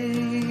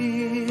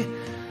Day.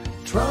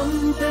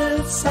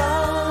 Trumpets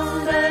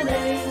sound and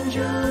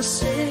angels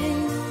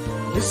sing,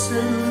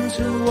 listen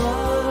to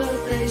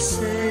what they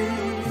say,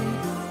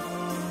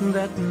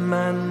 that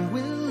man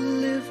will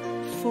live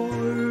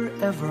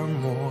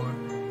forevermore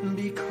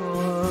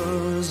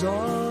because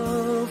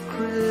of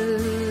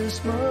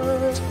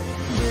Christmas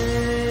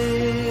Day.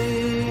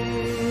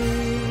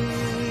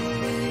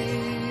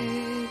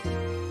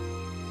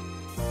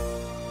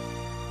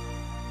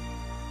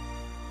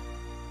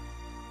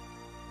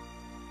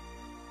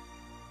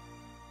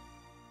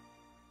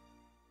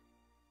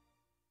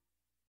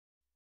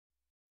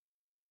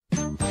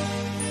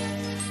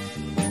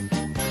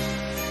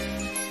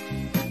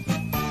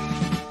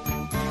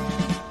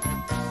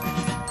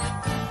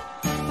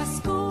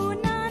 Pasko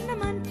na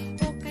naman,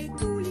 o kay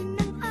tulin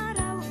ng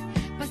araw,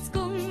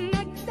 Paskong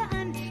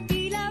nagdaan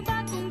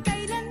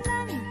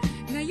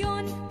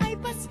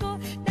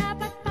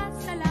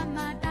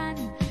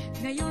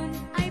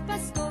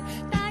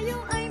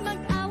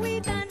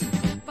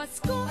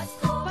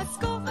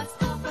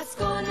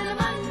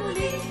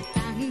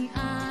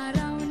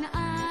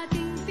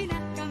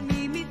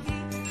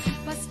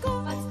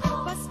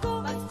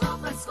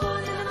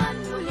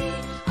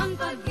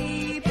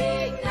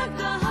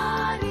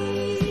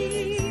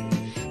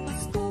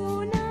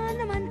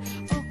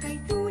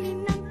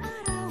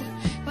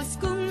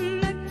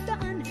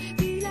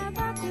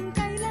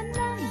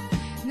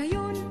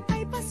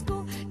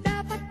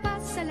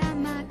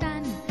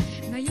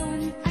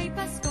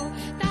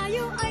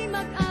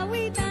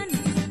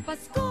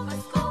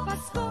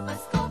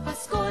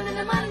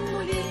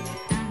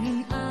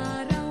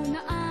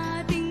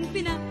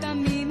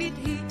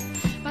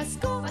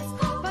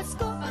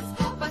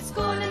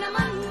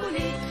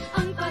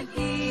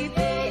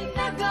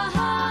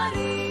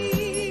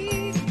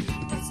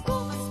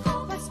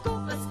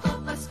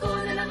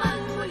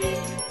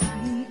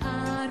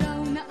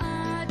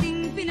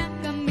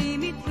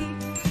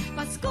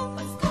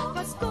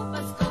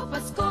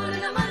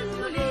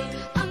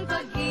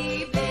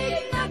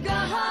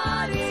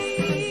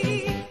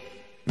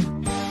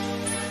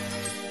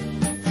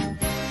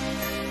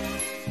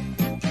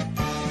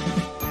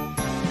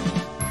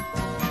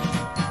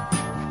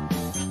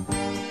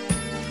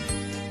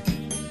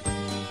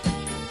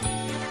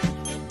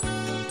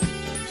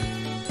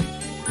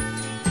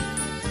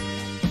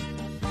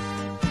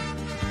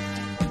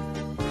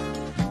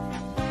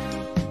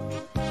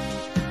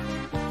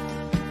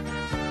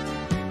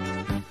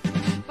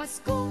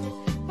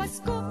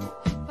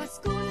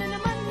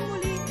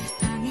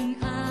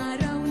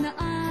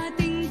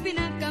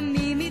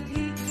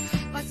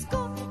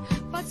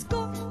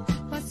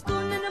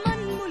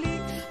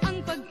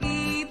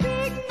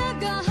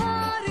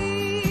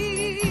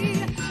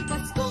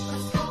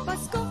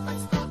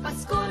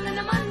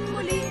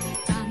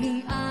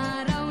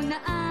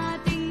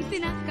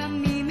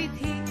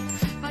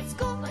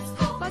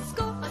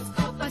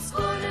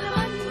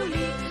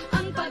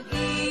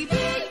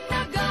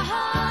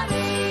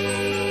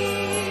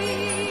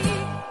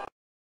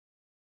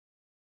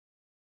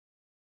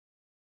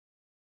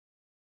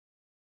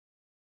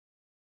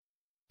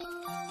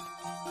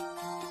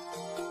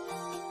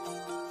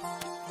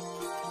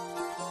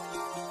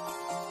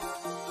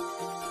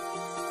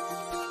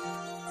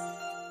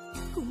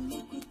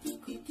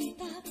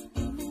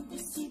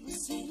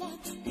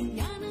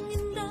ganyan ang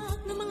indak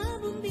ng mga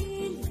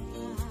bumbilya.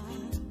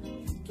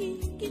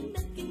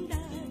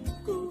 Kikindat-kindat,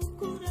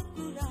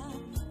 kukura-kura,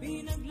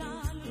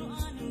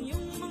 pinaglalaroan ang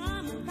iyong mga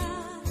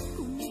mata.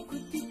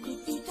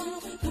 Kumikot-ikot-ita,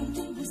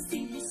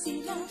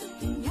 bumubusi-busila,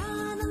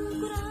 ganyan ang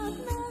kurap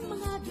ng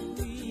mga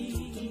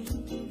bituin.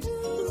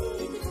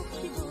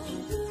 Tumitibok-tibok,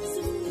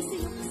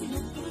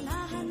 sumisilok-silok,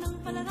 kuranahan ng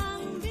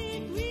palarang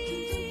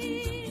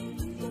bituin.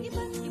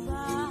 Iba't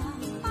iba,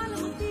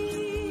 palamuti,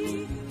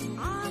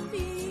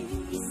 ating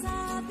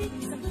isabit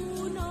sa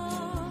puno.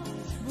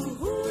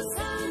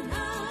 Buhusan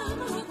ang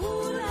mga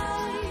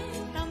kulay,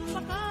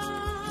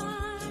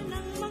 tambakan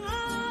ng mga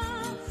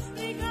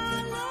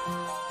regalo.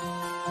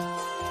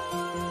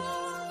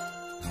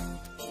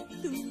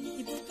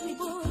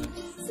 Tumitibok-tibok,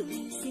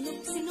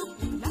 sumisinok-sinok,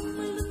 lang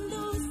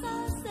malundo sa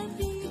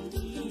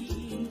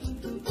sabihin.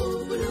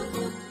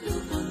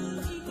 Bubulukot-lukot,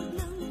 paikot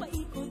ng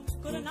paikot,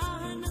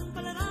 koranahan ng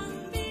palarang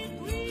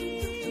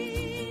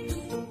bituin.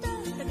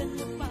 Dagdagan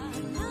mo pa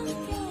ng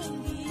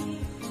candy,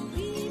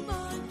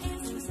 ribbon,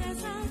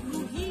 especies at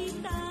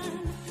guhitan,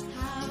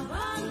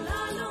 habang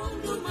lalong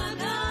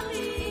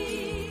dumadami,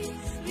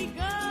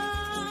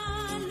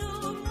 regalo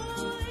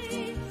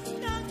mo'y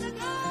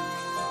dagdagan.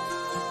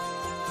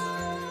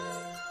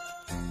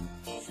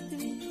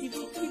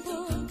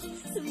 Tumitibok-tibok,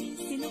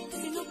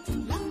 sumisinok-sinok,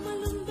 lang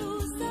malundo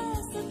sa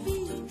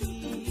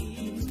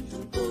sabihin.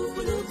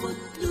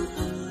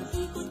 Bubulukot-lukot,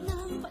 ikot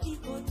ng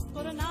paikot,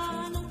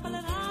 koranahan ng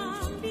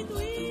palarang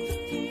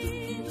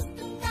bituin.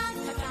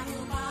 Dagdagan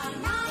mo pa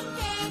ng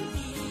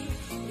candy,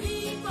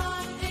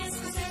 ribbon,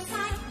 especies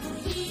at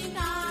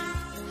guhitan,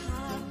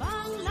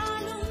 habang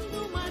lalong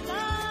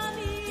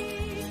dumadami,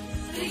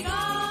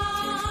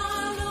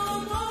 regalo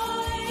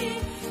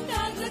mo'y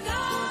dagdagan.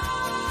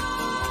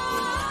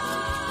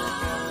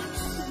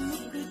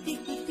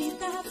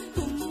 Kumukuti-kutita,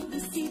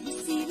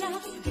 kumubusi-busila,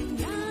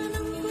 ganyan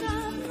ang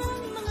kurap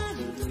ng mga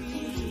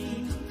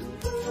bituin.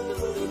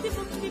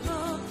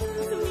 Tumitibok-tibok,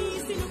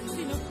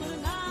 sumisilok-silok,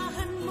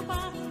 koranahan mo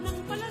pa ng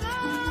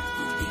palarang.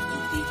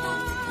 Kumukuti-kutita,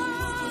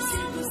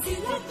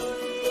 kumubusi-busila,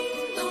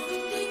 ding-dong,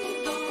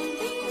 ding-dong,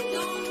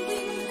 ding-dong,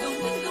 ding-dong,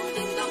 ding-dong,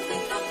 ding-dong,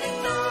 ding-dong,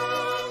 ding-dong.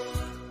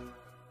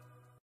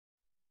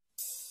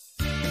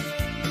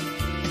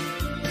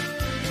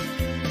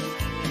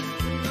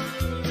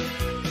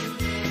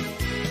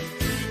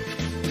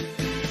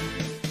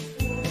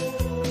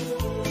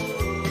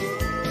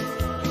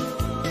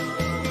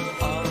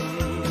 Ang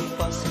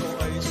Pasko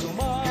ay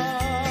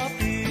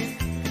sumapit,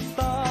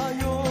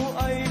 tayo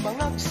ay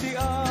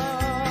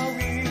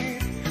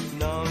mangagsiawit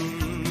ng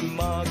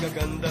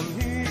magagandang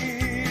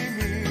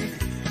himig,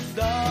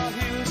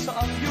 dahil sa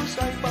ang Diyos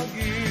ay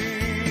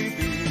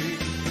pag-ibig.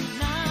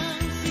 Nang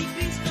si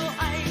Kristo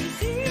ay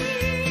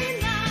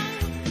silang,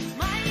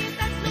 may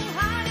tatlong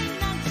haring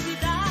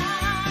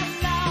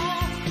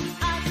nagsidalaw,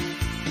 at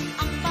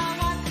ang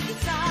bawat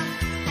isa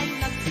ay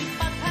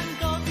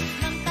nagsipaghandog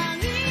ng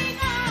tanging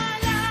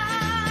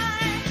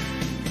alay.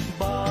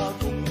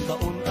 Bagong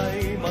taon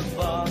ay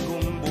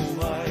magbagong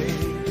buhay,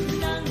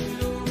 Nang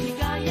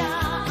lumigaya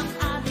ang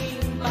ating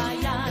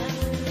bayan,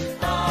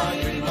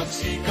 tayo'y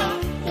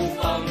magsikap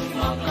upang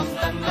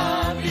makamtan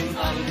natin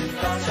ang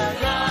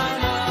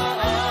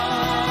kasaganaan.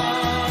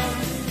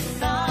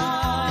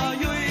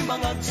 Tayo'y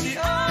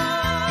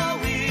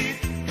mangagsiawit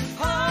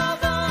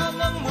habang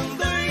ang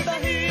mundo'y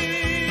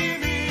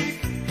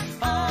tahimik.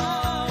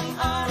 Ang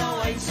araw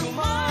ay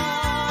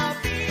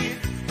sumapit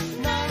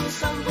ng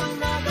sanggol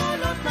na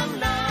dulot ng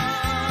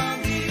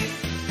langit.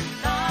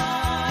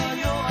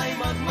 Tayo ay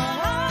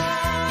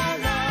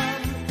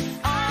magmahalan,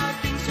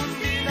 ating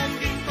sundin ang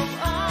gintong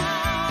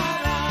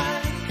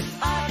aral,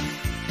 at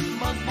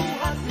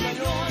magbuhat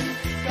ngayon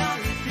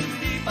kahit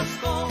hindi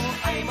Pasko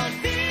ay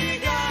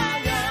magbigayan.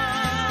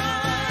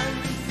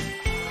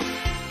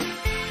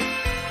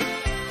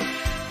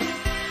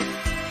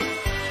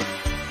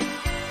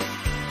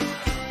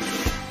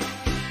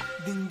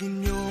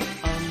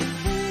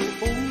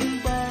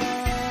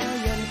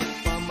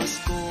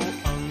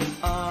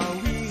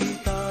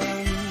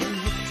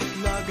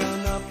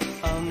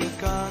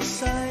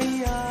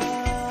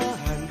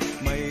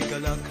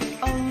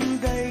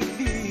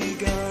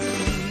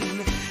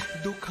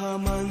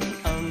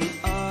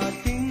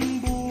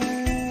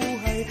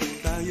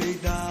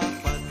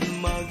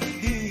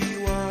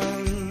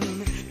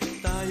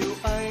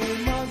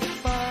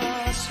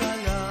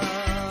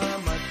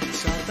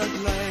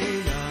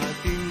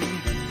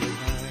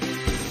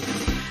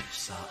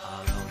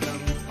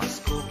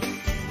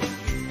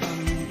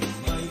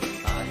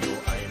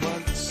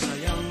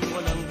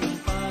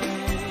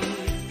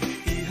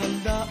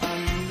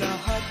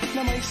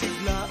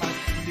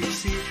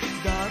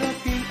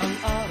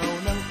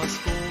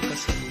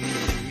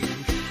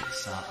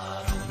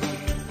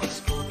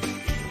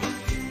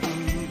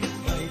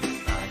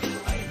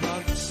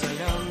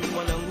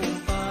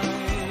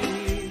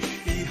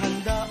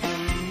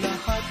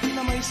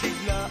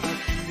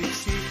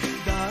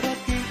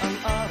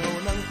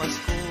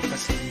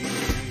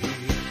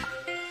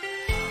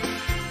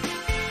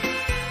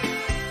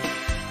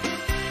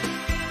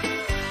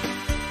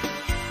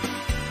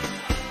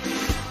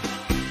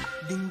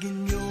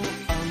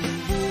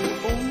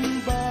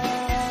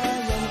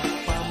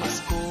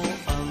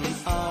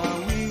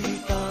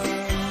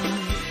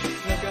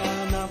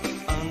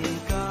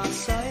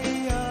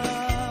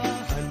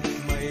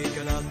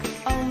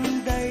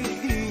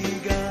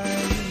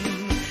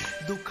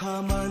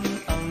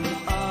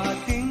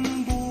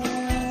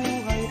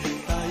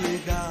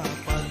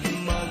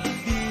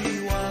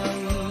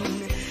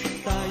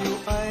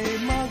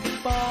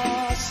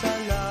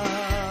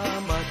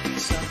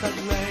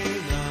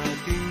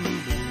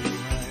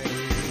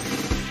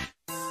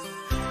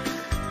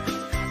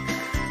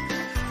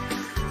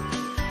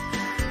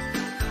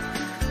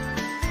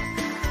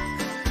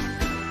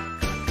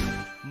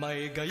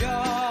 May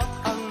gayak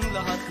ang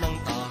lahat ng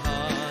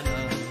tahanan,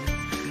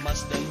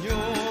 masdan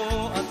nyo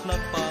at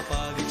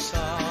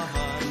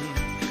nagpapaligsahan.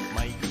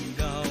 May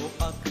ilaw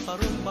at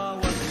parang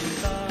bawat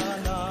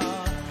bintana,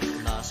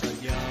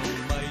 nasadyang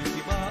may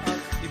iba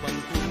at ibang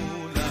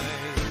kulay.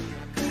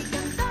 May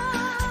ganda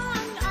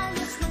ang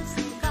ayos ng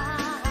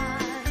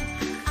simbahan,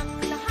 ang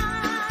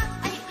lahat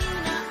ay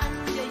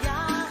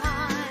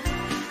inaanyayahan.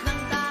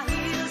 Nang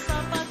dahil sa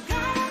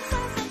paggalang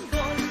sa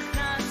sanggol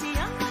na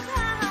siyang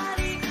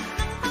maghahari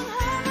ng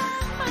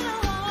panghabang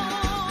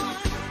panahon.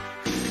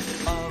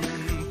 Ang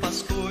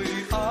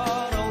Pasko'y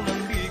araw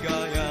ng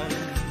bigayan,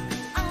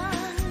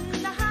 Ang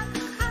lahat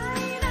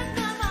ay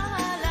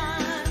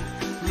nagmamahalan.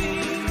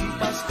 tuwing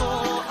Pasko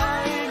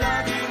ay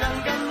lagi ng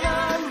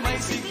ganyan, may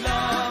sigla,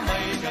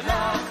 may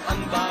galak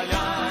ang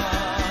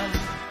bayan.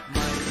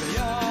 May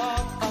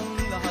gayak ang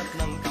lahat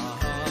ng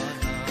tahanan,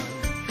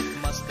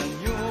 masdan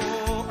nyo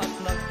at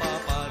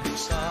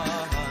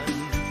nagpapaligsahan.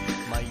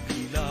 May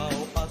ilaw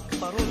at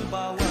parol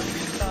bawat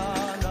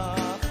bintana,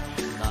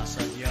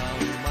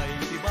 nasadyang may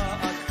iba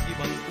at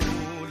ibang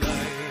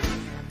kulay.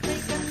 May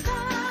ganda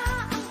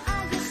ang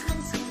ayos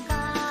ng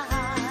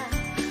simbahan,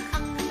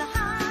 ang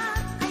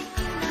lahat ay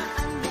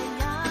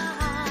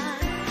inaanyayahan.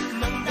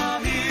 Nang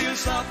dahil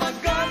sa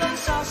paggalang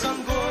sa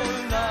sanggol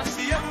na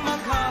siyang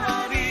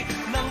maghahari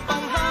ng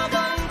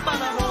panghabang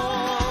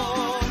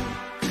panahon.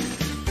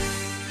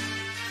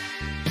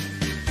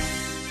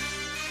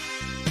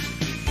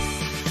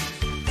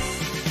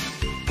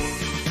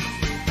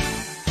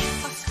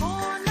 Pasko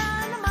na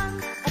naman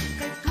at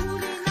kay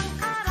tuli ng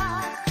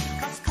araw,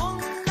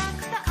 Paskong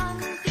nagdaan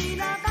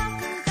tila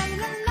bakit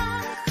kailan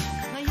lang.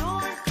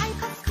 Ngayon ay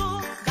Pasko,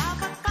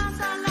 dapat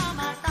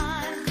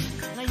pasalamatan.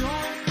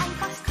 Ngayon ay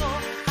Pasko,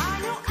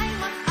 tayo ay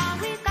mag-aaway.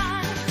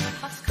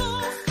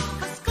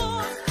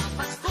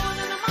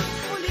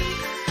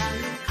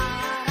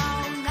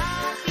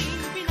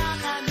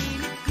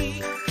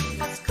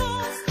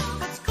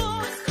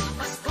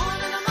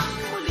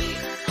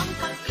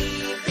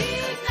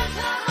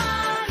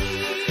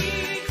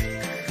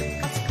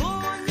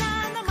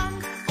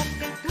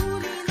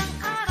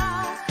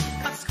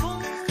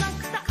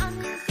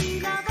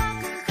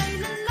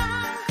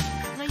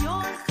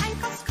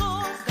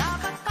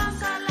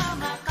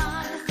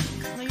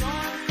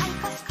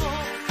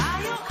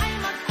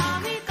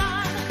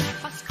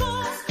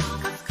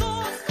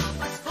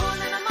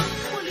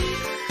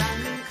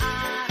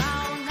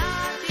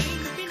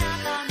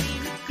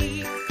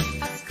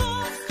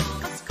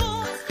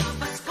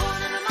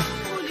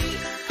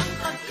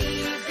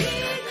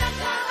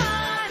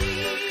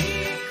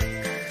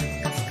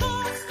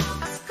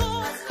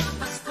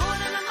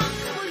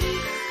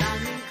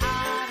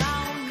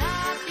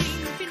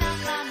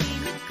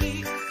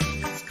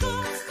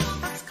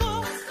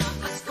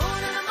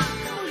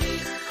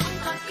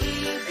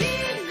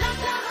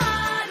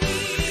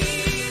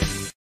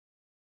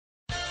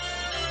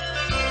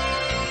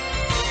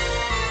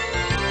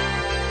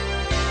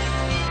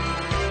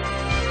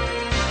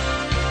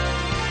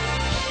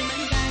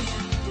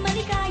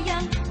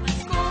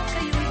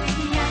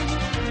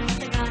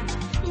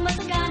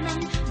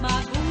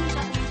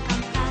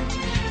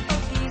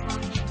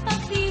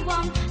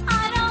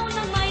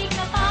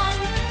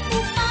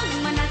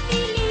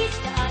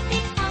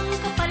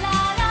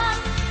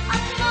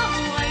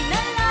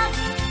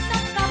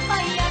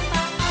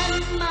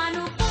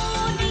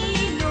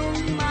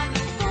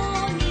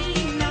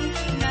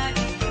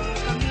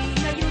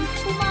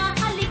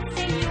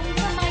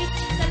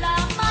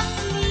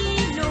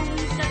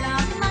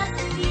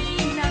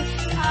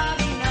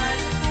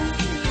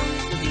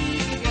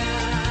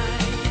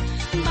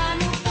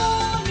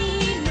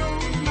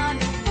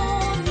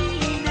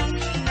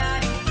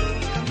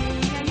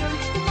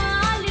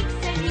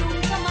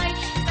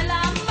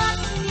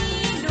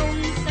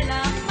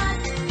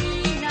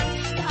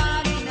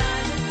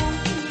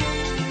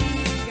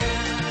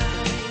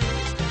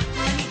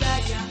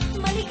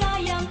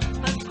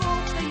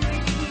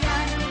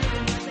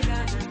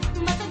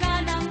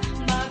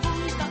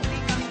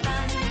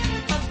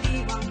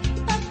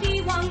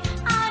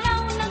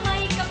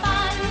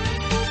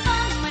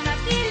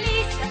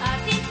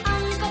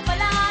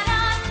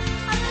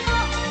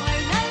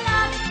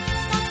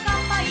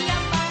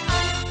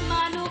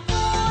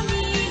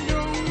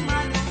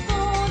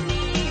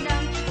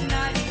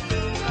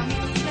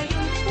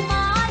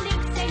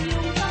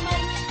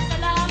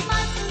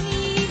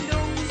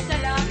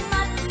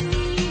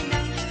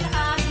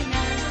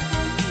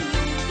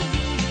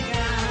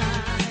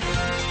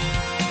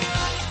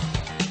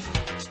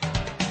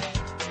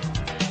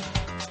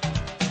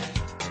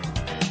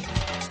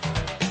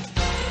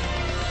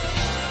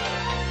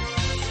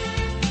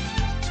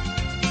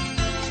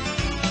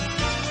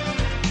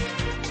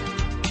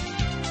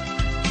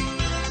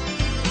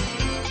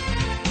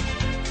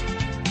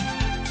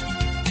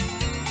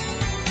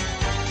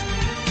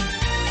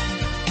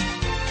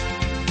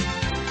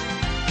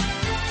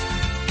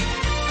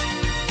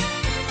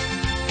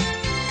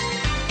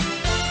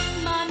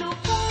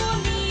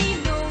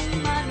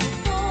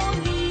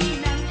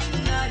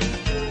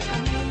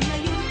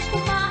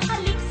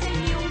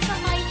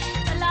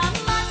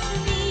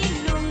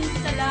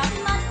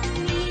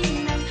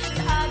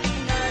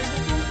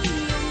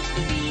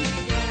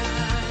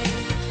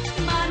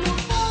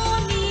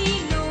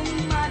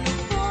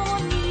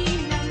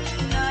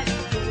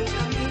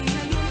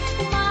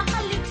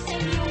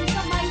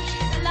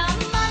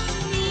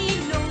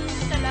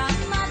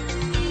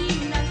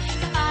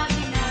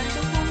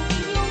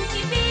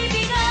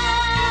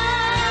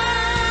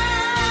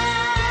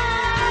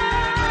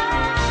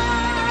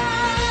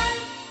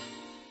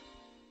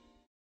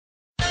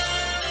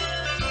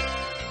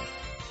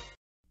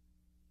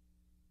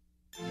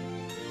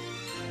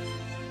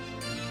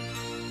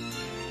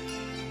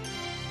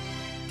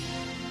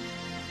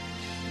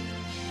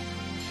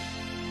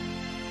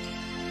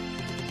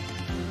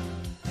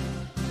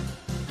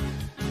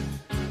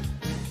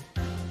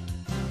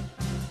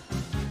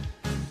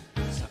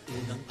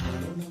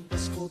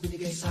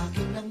 sa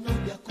akin ng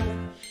nobya ko,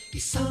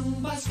 isang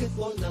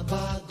basketball na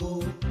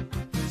bago.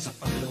 Sa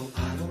pangalawang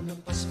araw ng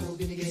Pasko,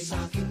 binigay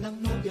sa akin ng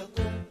nobya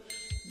ko,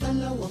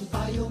 dalawang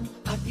payong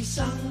at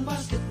isang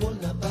basketball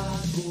na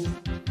bago.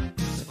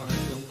 Sa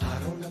pangalawang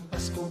araw ng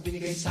Pasko,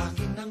 binigay sa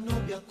akin ng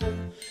nobya ko,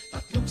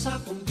 tatlong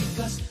sakong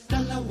bigas,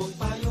 dalawang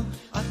payong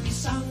at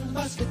isang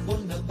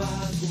basketball na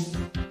bago.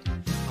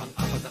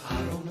 Pang-apat na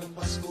araw ng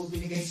Pasko,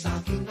 binigay sa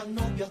akin ng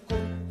nobya ko,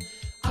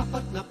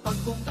 apat na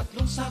pagkong,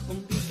 tatlong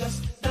sakong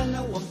bigas,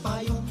 dalawang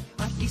payong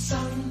at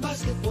isang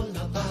basketball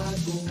na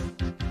bago.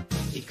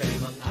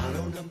 Ikalimang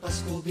araw ng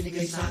Pasko,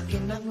 binigay sa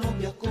akin ng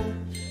nobya ko,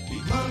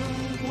 limang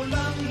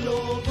pulang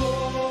logo,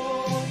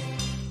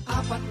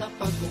 apat na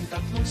pagkong,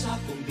 tatlong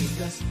sakong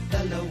bigas,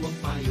 dalawang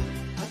payong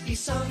at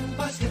isang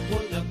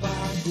basketball na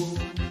bago.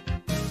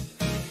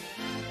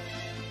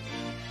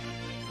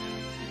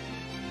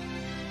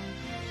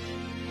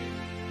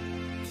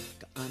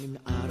 Anim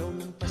na araw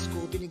ng Pasko,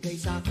 binigay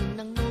sa akin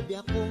ng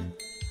nobya ko,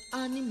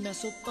 anim na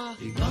sopa,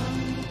 limang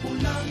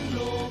pulang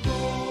logo,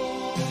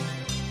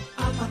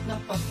 apat na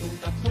pagkong,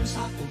 tatlong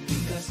sakong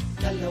bigas,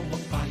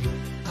 dalawang payong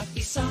at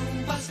isang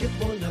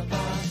basketball na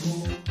bago.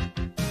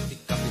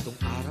 Ikapitong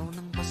araw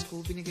ng Pasko,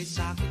 binigay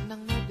sa akin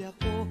ng nobya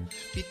ko,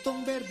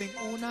 pitong berbeng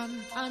unan,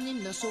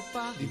 anim na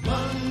sopa,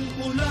 limang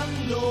pulang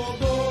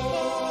logo,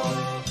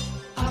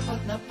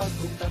 apat na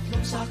pagkong,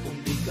 tatlong sakong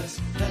bigas,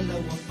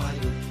 dalawang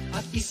payong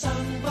at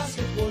isang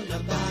basketball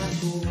na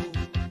bago.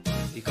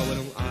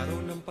 Ikawalong araw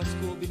ng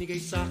Pasko, binigay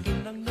sa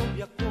akin ng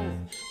nobya ko,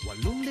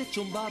 walong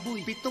lechong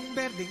baboy, pitong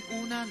berdeng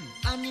unan,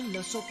 anim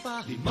na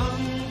sopa,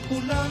 limang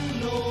pulang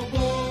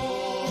logo,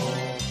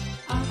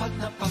 apat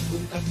na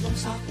pagkong, tatlong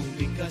sakong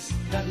bigas,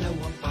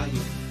 dalawang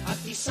payong at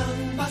isang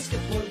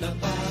basketball na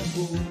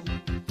bago.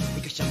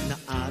 Ikasyam na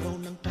araw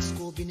ng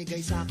Pasko,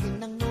 binigay sa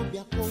akin ng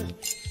nobya ko,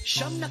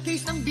 siyam na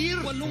case ng beer,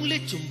 walong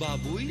lechong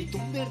baboy,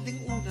 pitong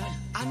berdeng unan,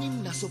 anim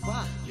na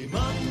sopa,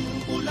 limang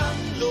pulang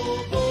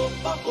logo,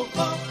 pop,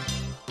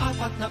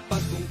 apat na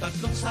pagkong,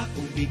 tatlong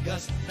sakong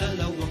bigas,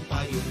 dalawang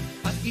payong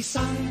at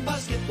isang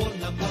basketball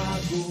na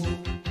bago.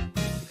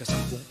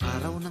 Ikasampung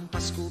araw ng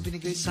Pasko,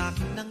 binigay sa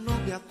akin ng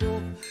nobya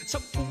ko,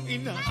 10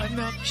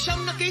 inaanak,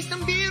 siyam na case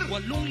ng beer,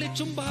 walong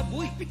lechong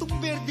baboy, pitong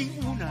berdeng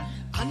unan,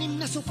 anim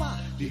na sopa,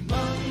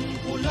 limang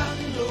pulang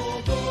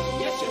logo,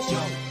 yes,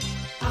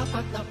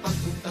 apat na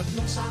pagkong,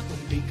 tatlong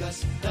sakong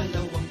bigas,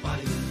 dalawang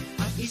payong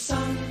at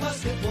isang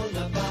basketball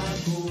na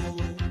bago.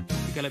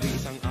 Ikalabing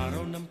isang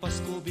araw ng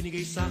Pasko,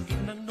 binigay sa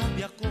akin ng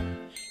nobya ko,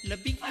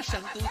 11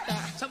 tuta,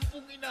 10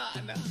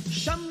 inaanak,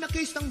 siyam na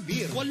case ng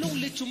beer, walong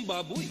lechong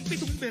baboy,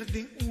 pitong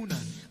berdeng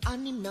unan,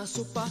 anim na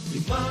sopa,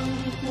 limang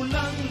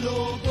pulang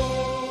logo,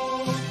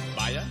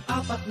 bayan,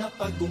 apat na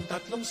pagkong,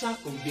 tatlong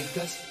sakong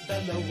bigas,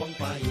 dalawang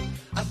payong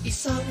at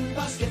isang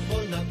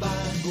basketball na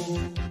bago.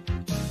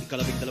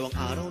 Ikalabing dalawang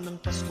araw ng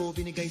Pasko,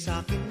 binigay sa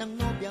akin ng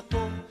nobya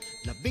ko,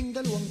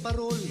 12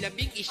 parol, 11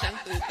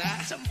 tuta,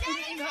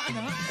 10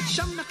 inaanak, at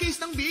siyam na case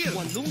ng beer,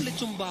 walong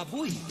lechong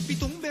baboy,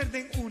 pitong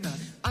berdeng unan,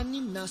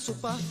 anim na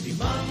sopa,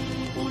 limang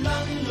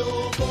pulang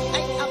logo,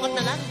 ay apat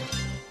na lang,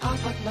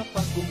 apat na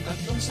pagkong,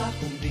 tatlong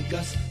sakong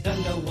bigas,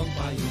 dalawang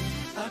payong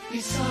at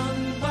isang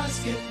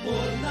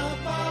basketball na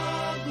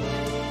bago.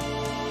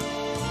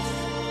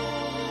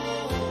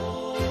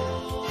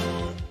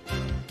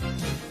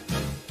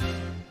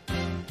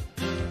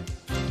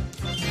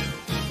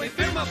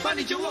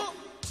 Pani Jowo!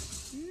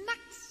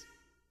 Next!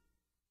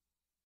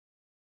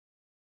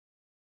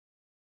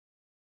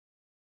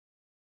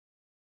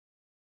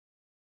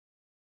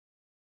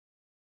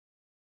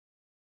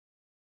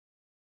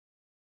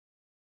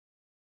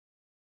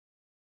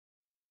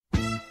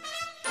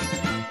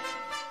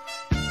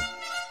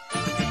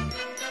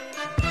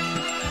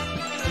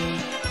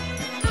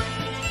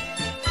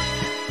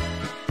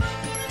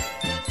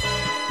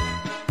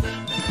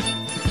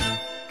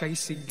 Kay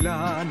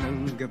sigla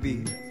ng gabi,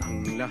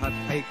 ang lahat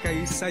ay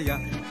kay saya.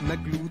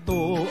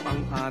 Nagluto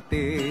ang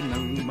ate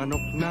ng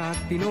manok na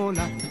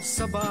tinola.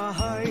 Sa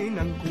bahay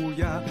ng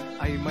kuya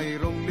ay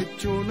mayroong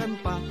lechonan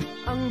pa.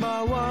 Ang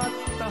bawat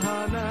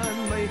tahanan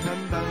may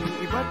handang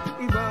iba't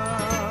iba.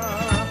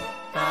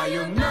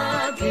 Tayong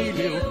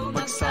nagiliw,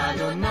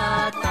 magsalo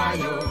na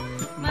tayo.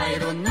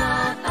 Mayroon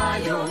na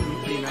tayong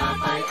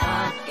tinapay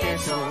at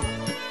keso.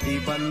 Di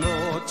ba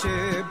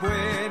noche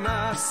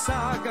buena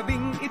sa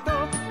gabing ito?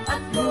 At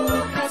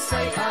bukas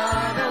ay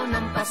araw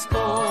ng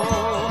Pasko.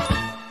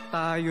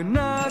 Tayo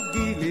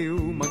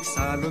nagiliw,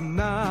 magsalon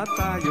na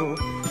tayo.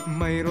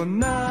 Mayroon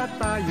na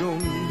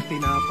tayong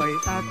tinapay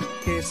at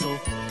keso.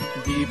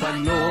 Di ba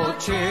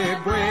noche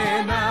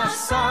buena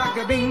sa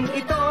gabing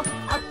ito?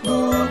 At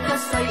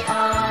bukas ay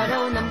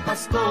araw ng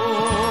Pasko.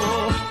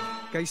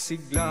 Kay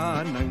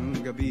sigla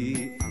ng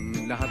gabi,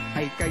 ang lahat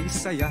ay kay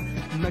saya.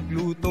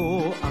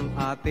 Nagluto ang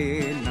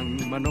ate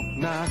ng manok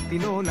na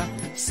tinola.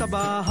 Sa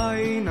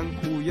bahay ng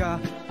kuya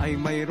ay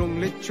mayroong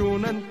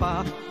lechonan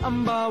pa.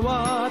 Ang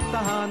bawat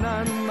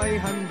tahanan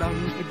may handang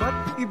iba't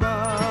iba.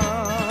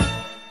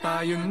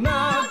 Tayong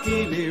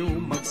nagiliw,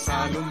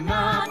 magsalong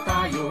na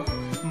tayo.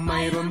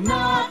 Mayroon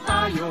na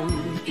tayong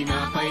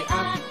tinapay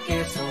at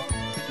keso.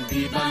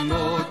 Viva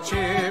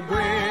Noche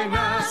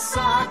Buena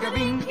sa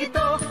gabing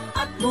ito,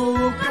 at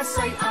bukas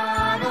ay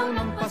araw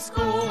ng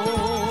Pasko.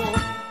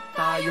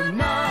 Tayo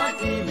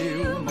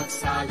nag-iliw,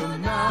 magsalo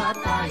na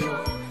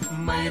tayo,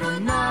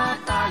 mayroon na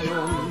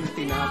tayong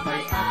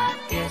tinapay at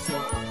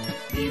keso.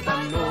 Viva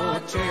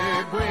Noche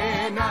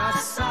Buena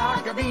sa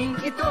gabing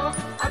ito,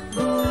 at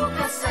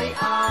bukas ay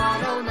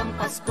araw ng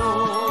Pasko.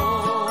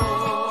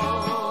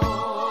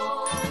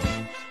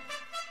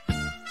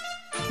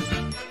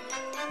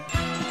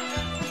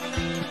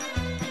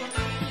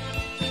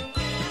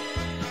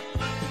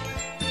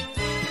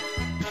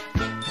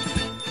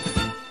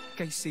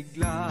 Kay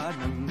sigla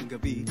ng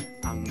gabi,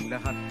 ang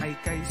lahat ay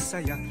kay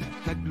saya.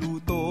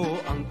 Nagluto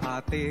ang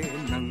ate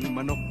ng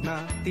manok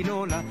na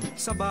tinola.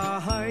 Sa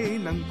bahay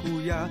ng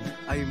kuya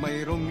ay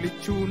mayroong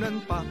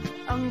litsunan pa.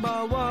 Ang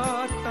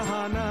bawat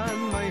tahanan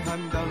may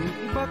handang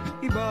iba't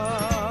iba.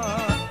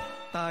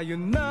 Tayo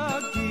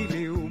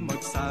nagiliw,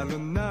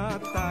 magsalon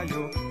na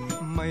tayo,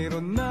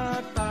 mayroon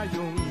na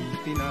tayong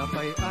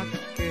tinapay at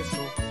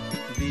keso.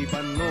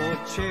 Viva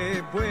Noche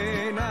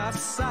Buena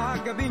sa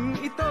gabing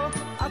ito,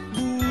 at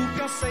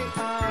bukas ay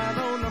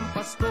araw ng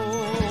Pasko.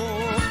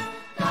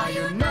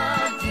 Tayo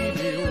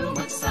nagiliw,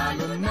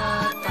 magsalo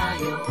na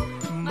tayo,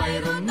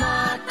 mayroon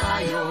na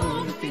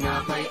tayong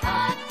tinapay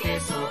at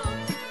keso.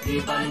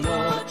 Viva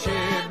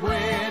Noche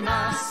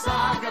Buena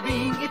sa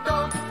gabing ito,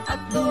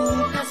 at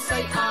bukas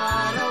ay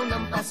araw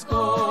ng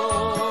Pasko.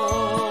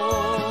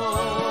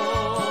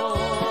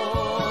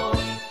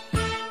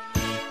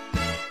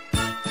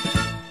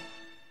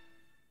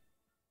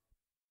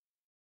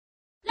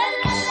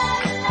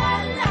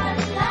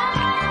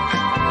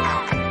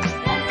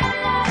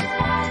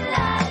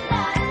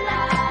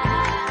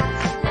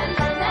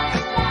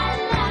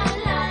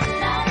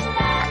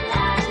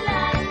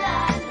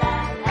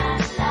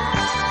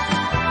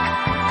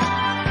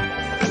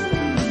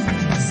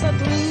 Sa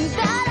tuwing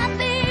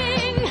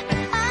darating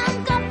ang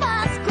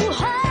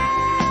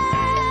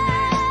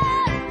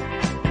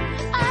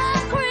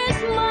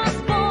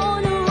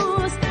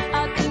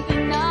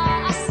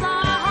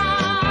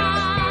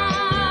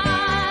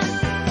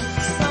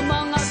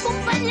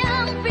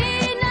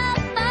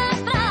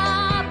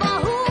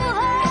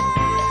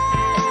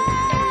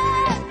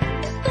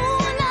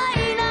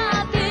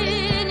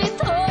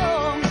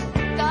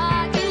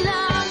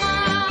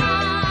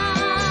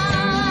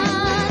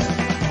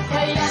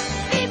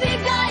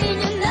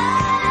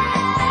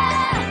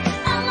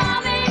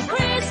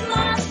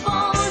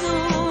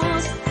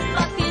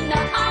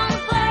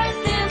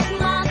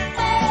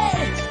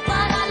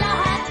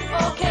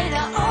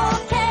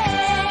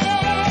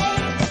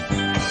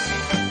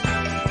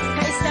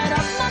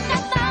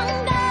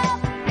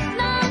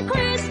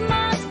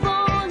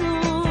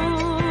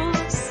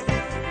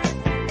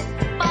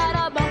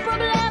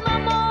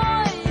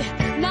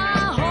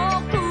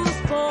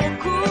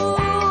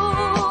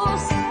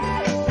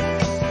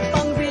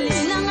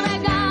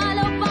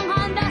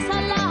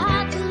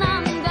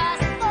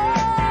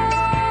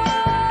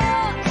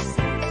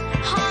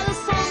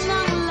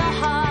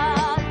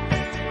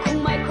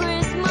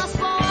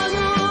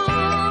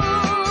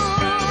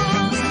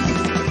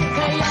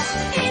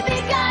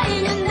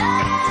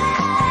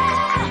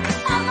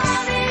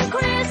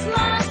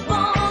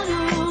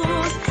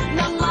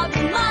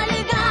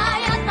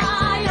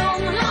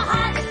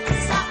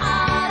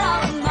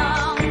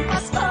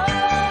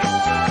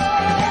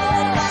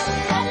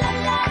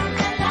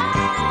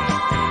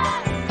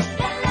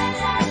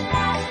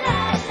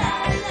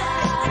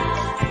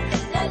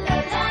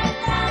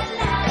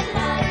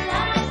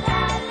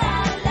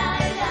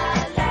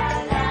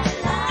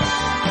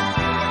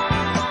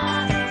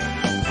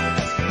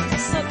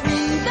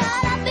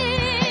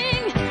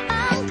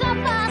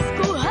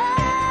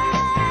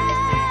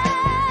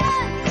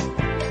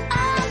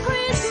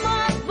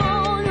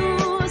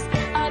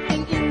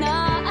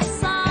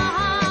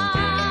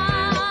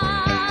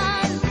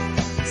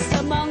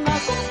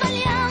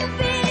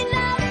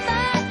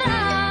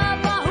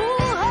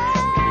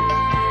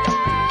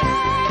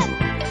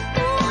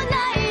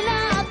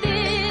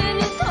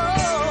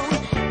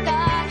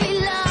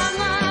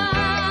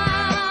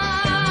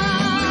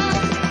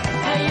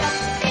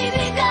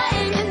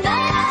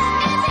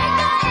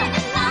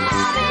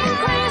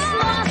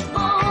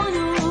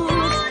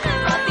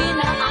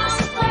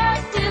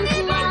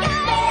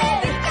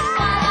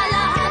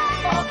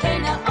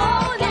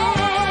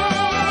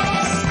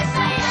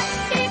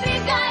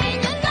ibigay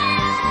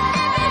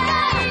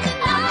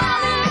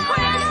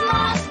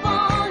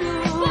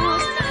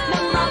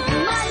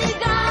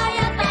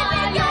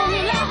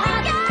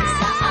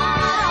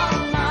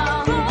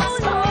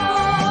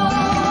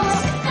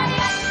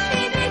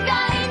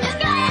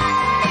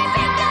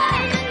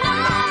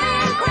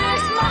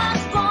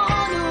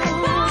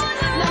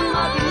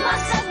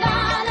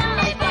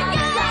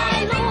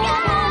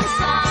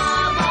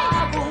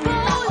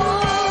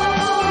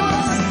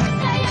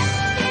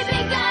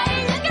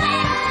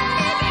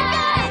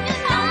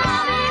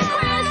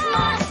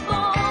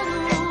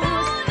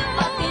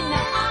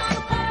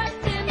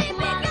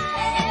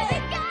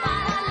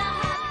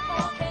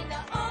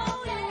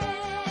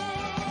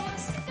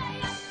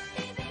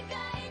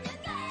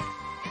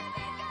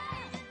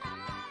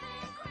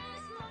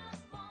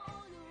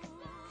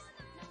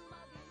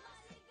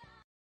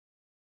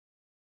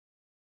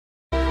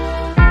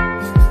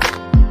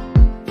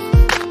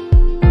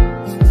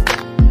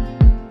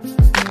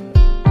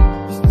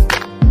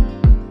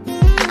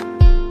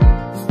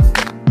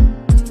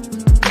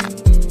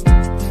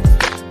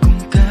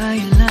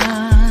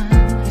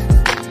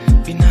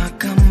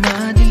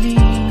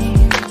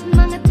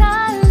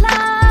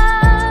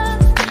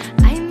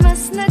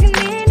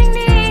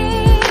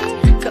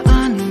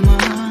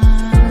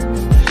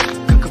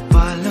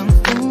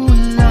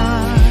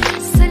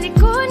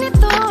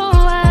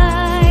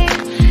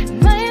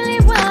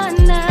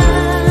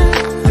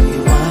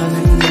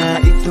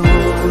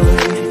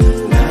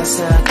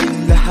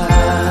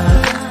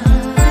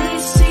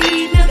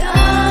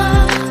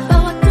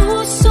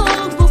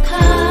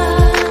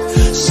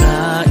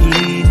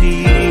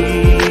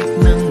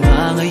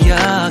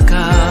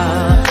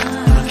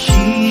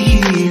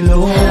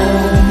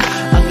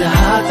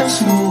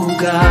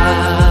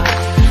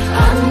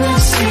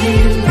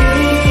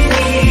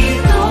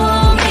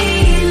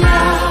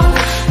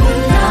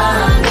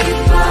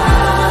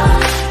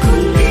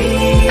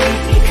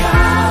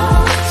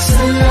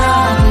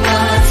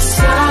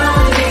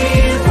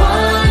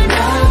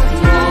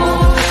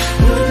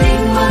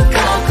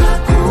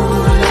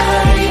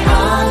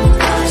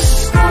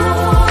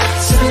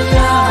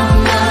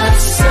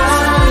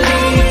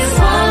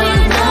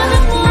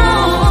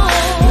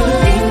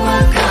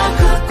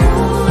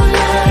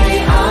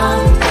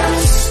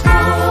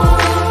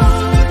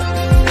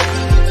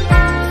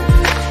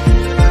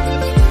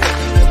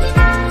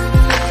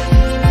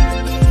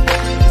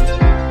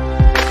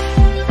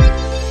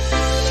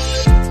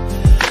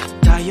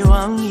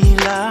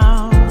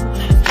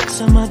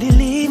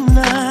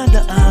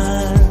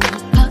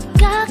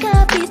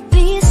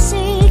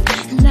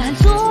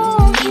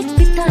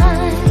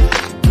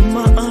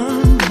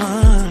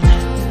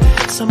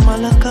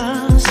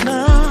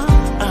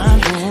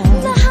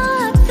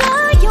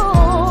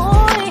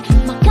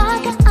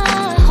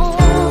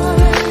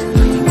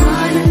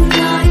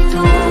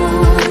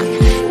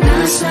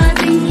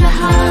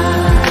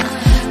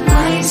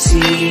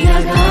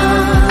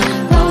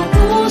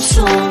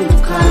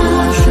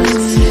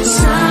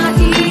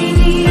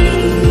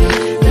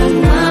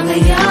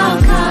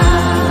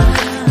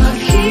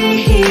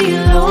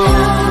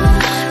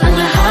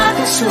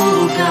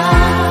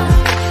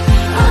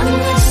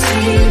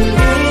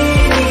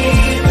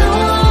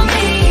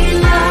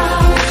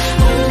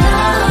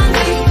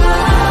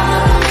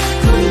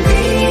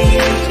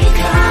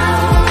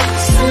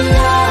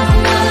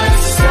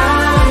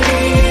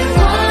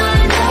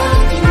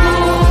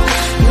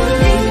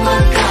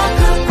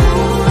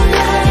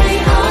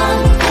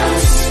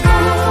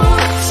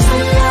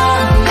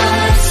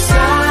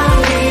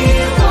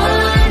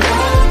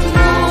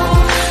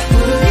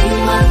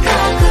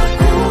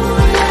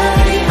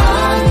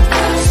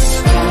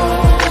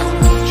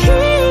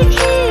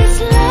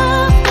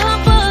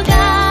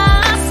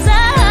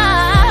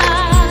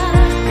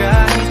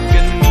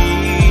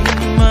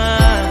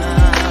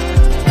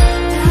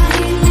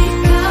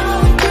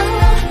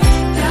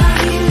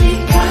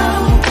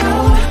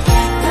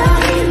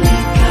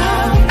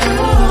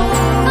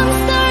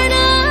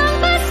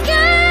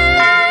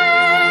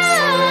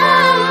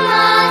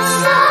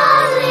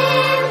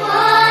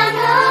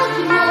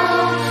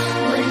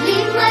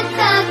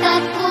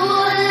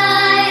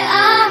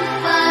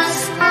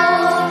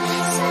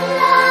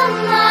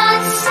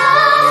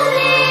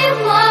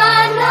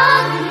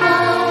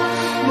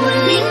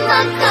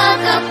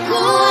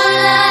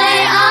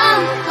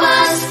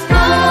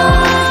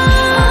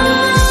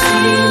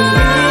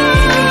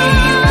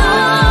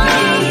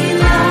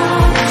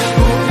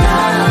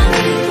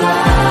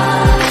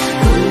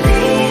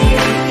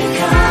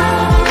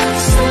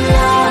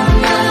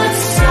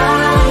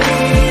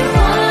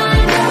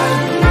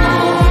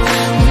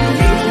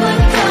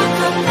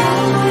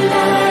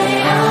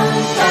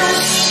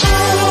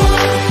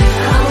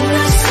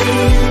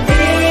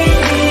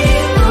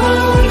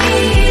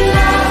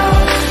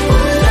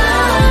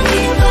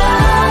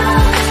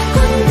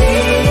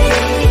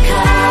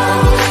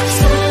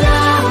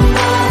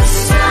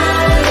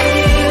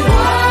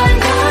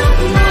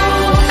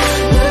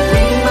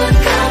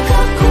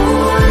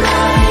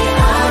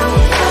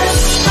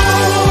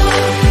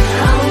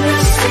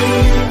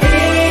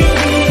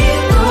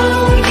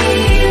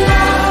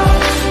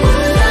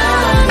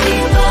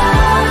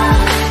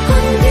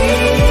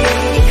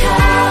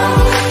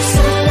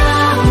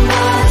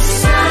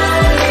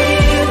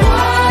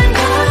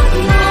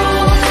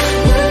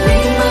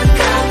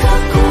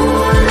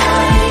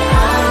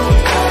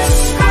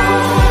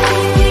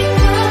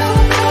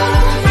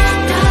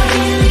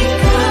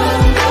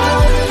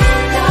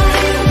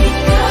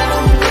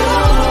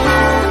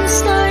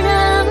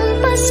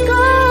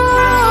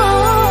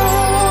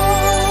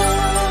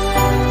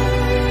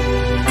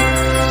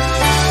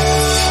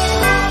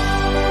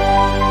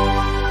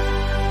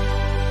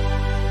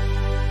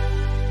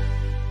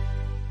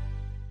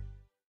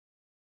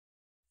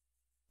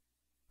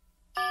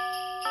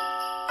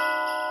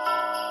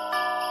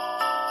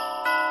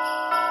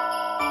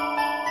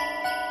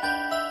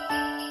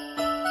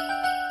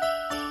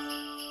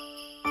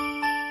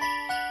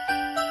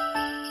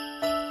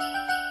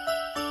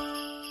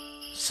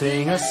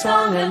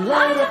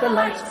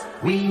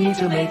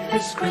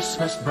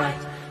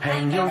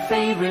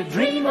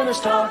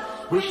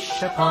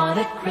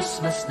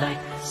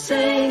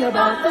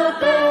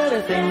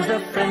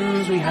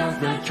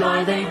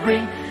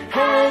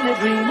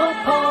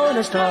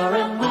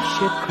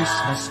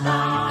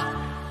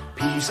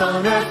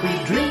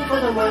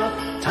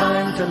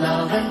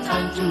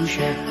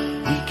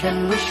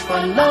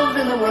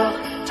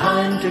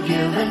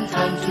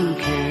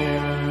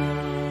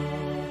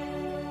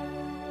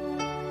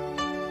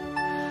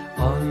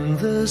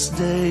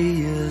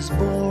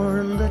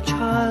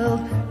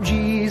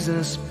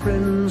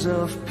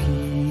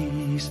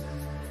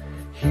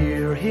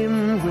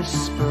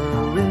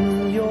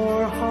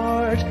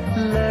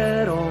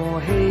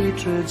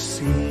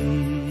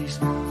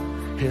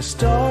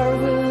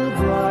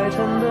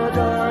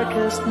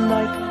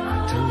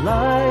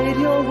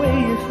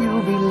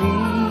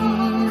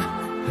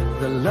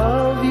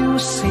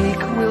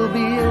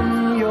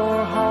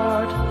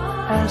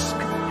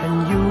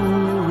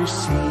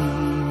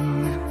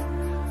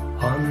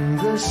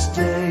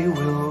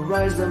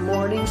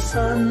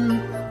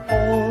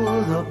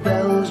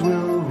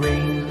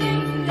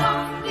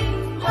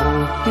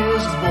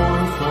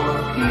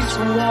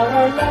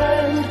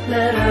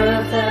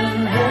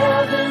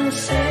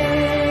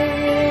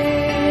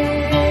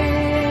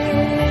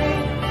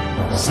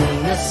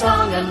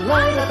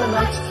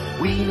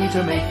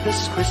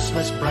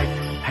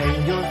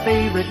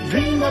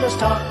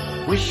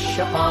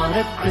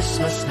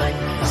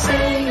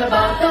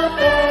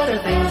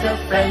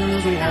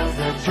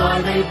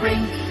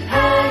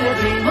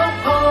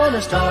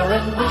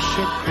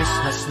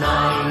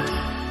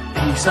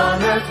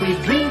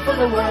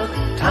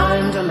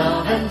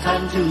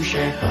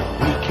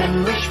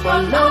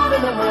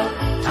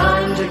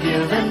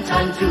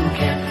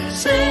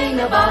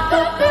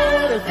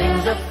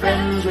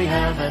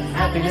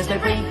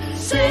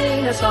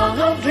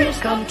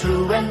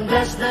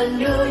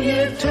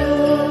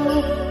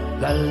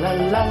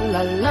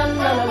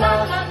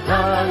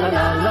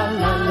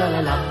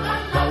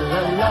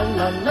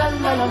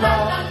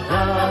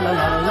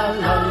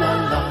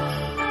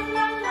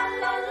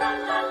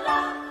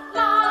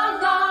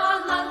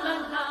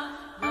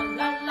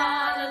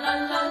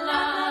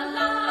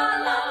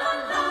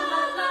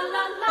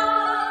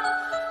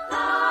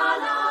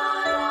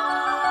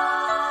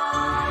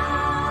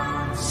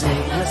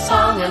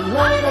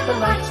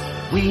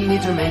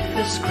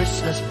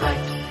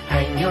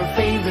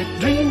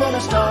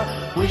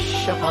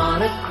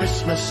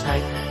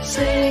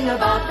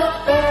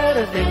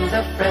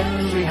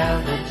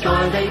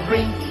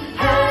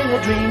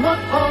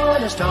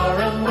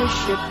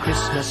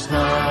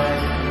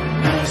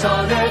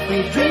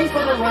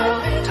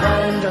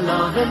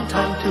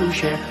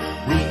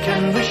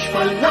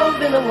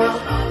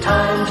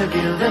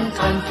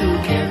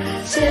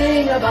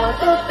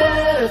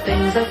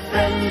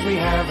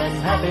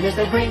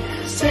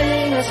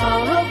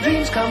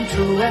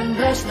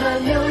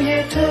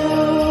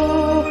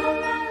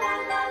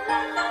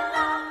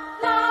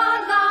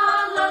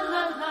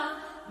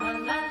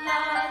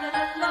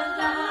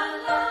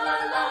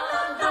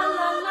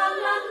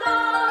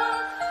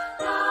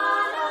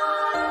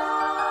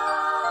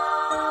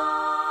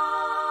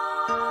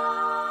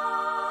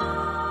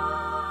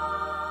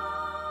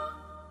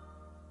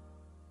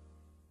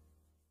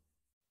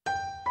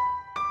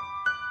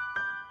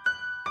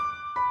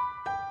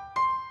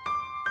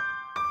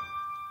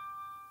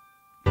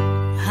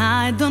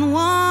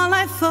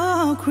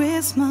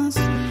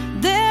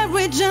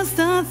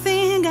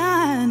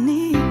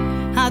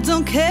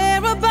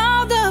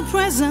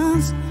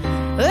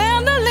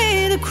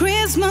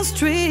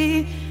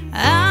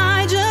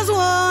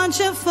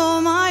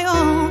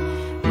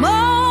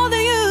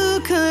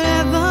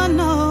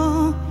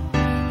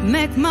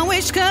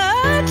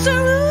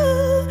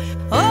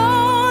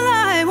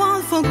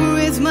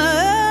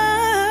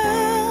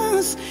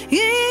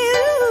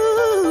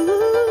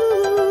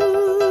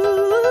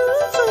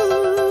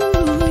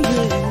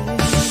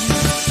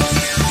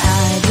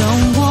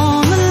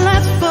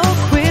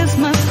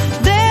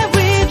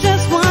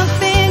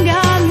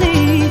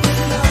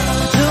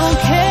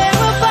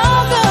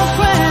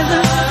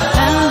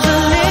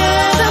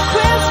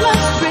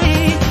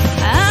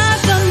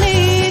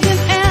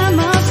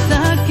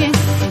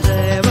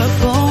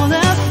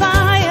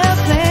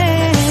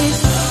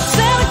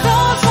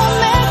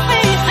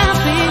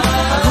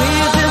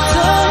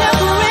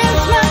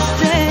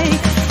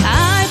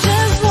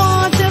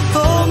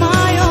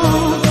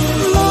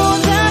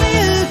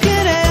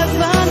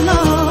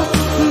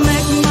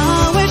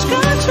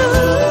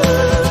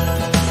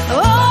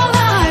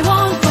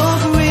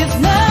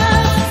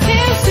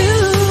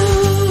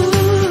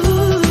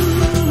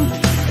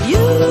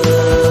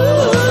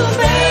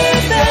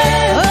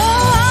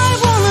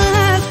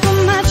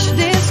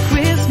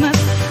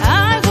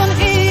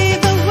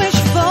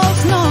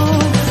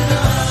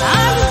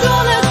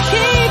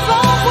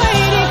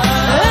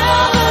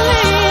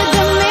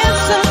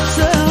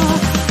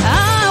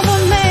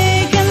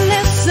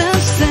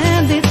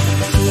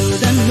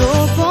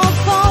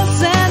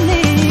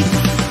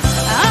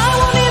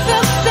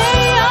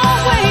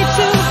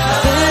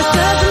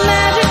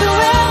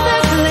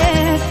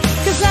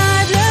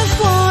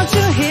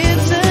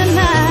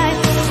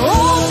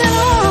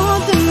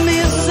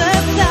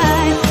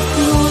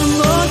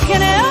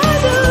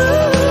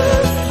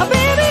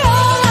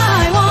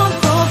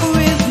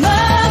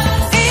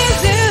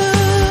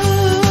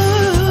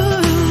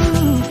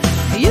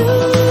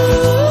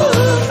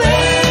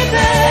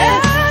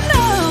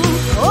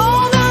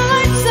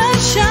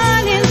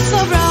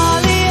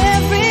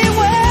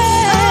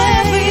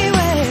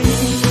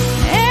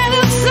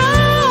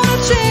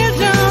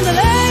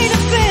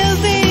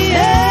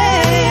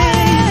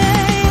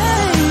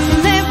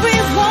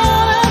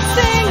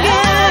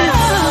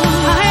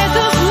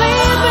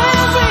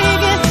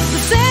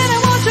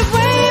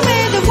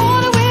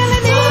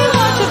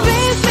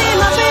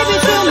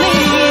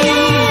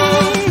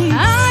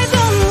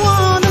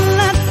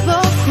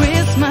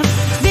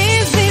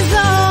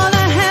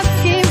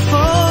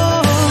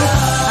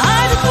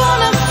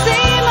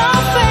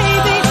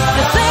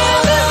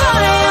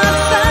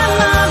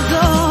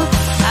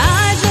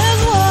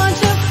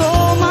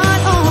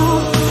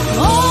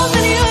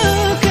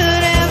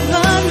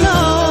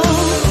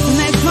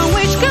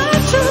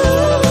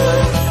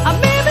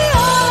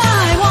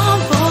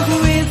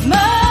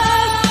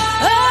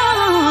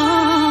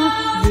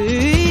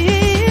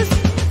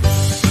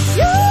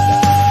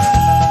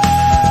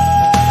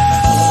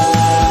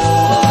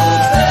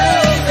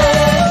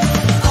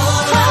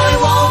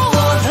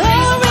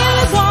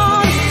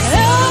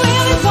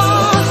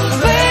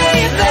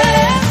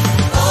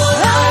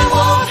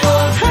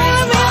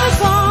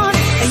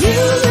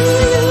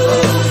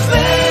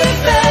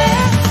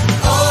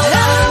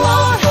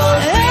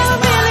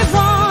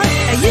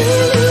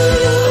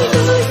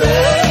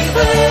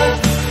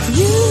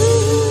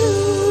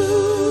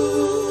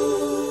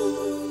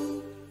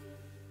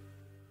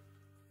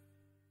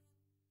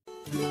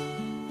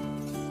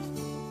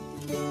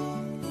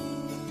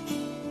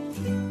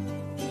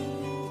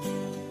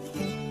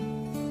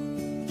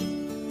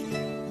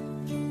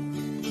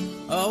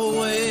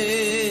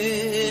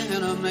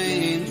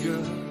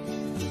manger,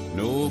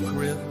 no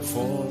crib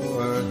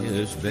for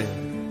his bed.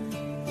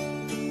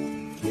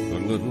 The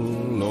little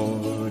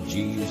Lord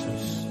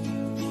Jesus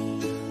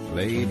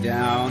laid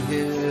down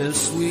his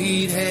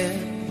sweet head.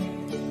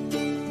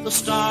 The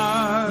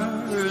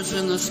stars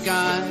in the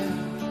sky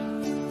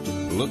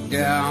looked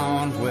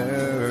down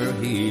where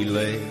he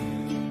lay.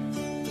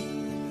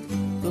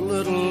 The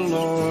little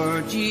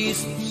Lord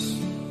Jesus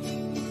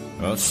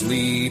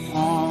asleep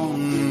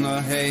on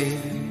the hay.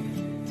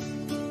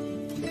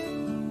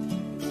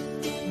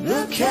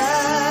 The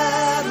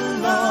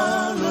cattle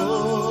are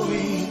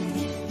lowing,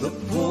 the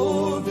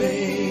poor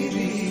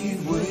baby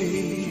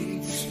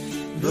waits.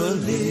 The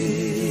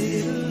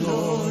little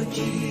Lord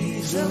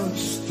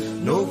Jesus,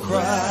 no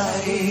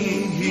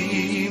crying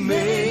he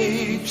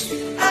makes.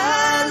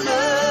 I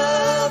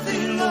love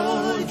thee,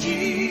 Lord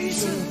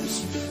Jesus,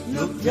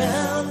 look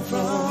down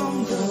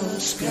from the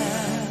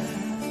sky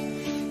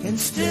and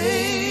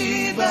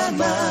stay by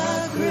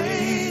my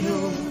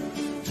cradle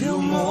till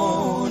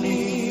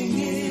morning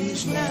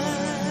is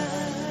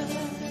nigh.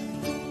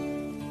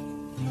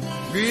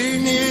 Be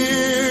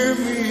near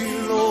me,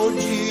 Lord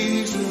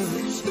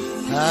Jesus,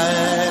 I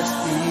ask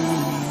thee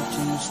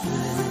to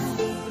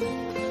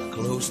stay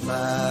close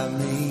by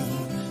me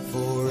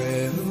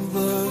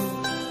forever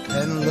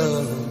and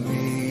love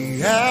me,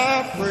 I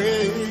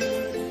pray.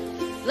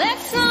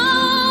 Bless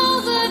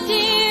all the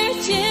dear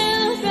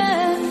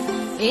children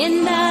in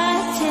thy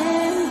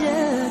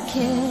tender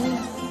care,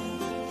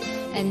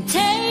 and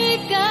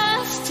take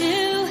us to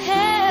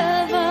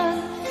heaven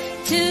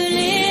to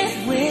live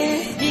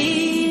with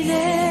thee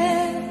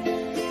there.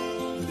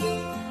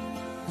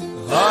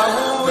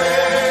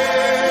 Away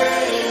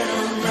in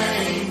a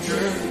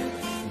manger,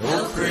 no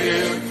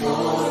crib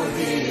for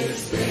his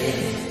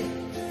bed.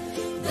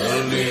 The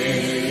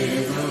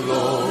little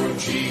Lord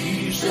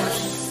Jesus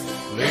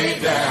laid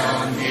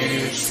down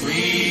his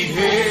sweet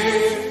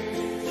head.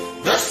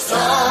 The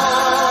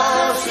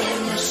stars in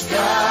the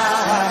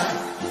sky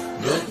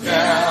look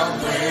down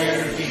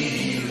where he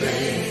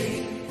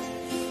lay.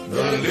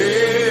 The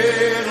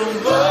little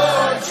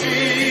Lord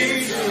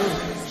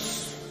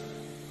Jesus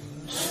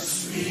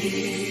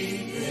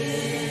asleep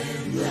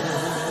in the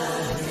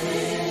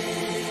hay.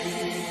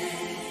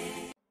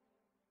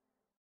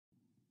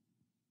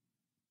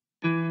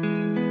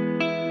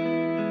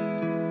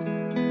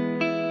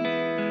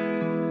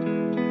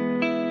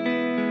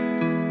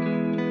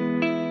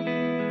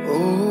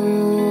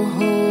 Oh,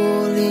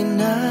 holy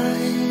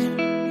night,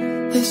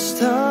 the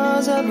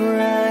stars are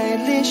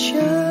brightly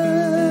shining.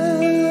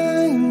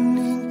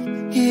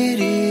 It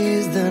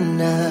is the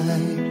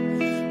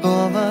night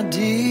of our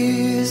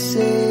dear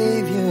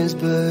Savior's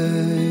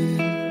birth.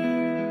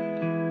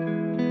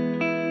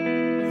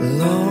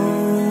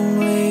 Long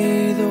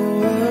lay the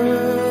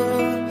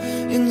world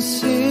in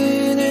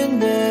sin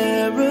and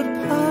error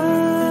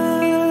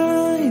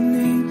pining,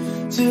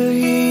 till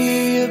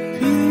he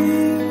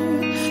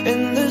appeared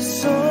and the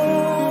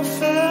soul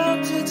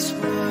felt its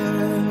worth.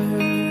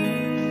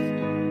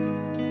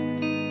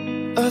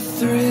 A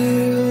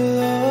thrill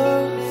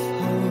of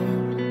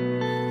hope,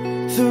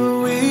 the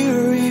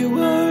weary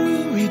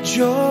world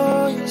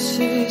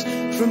rejoices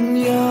from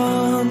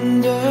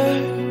yonder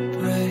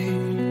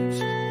praise.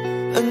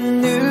 A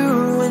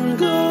new and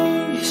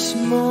glorious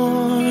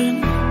morn.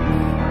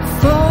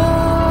 Fall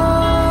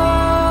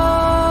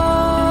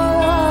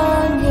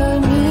on your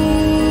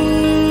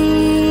knees,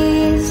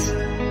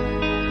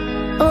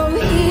 oh,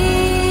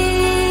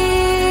 hear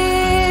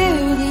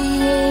the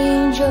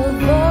angel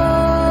voices.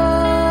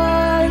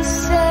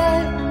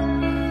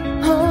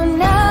 Oh,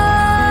 night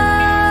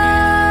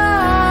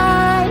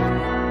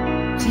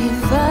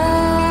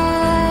divine,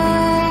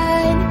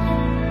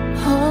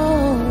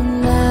 oh,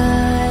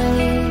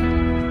 night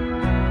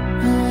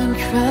when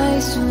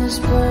Christ was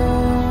born.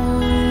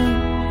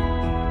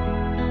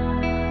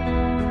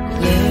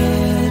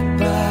 Led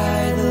by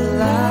the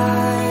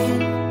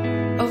light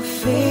of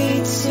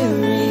faith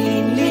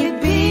serenely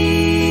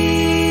beaming,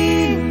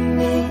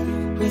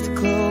 with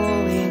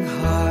glowing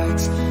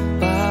hearts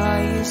by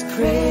his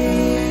grace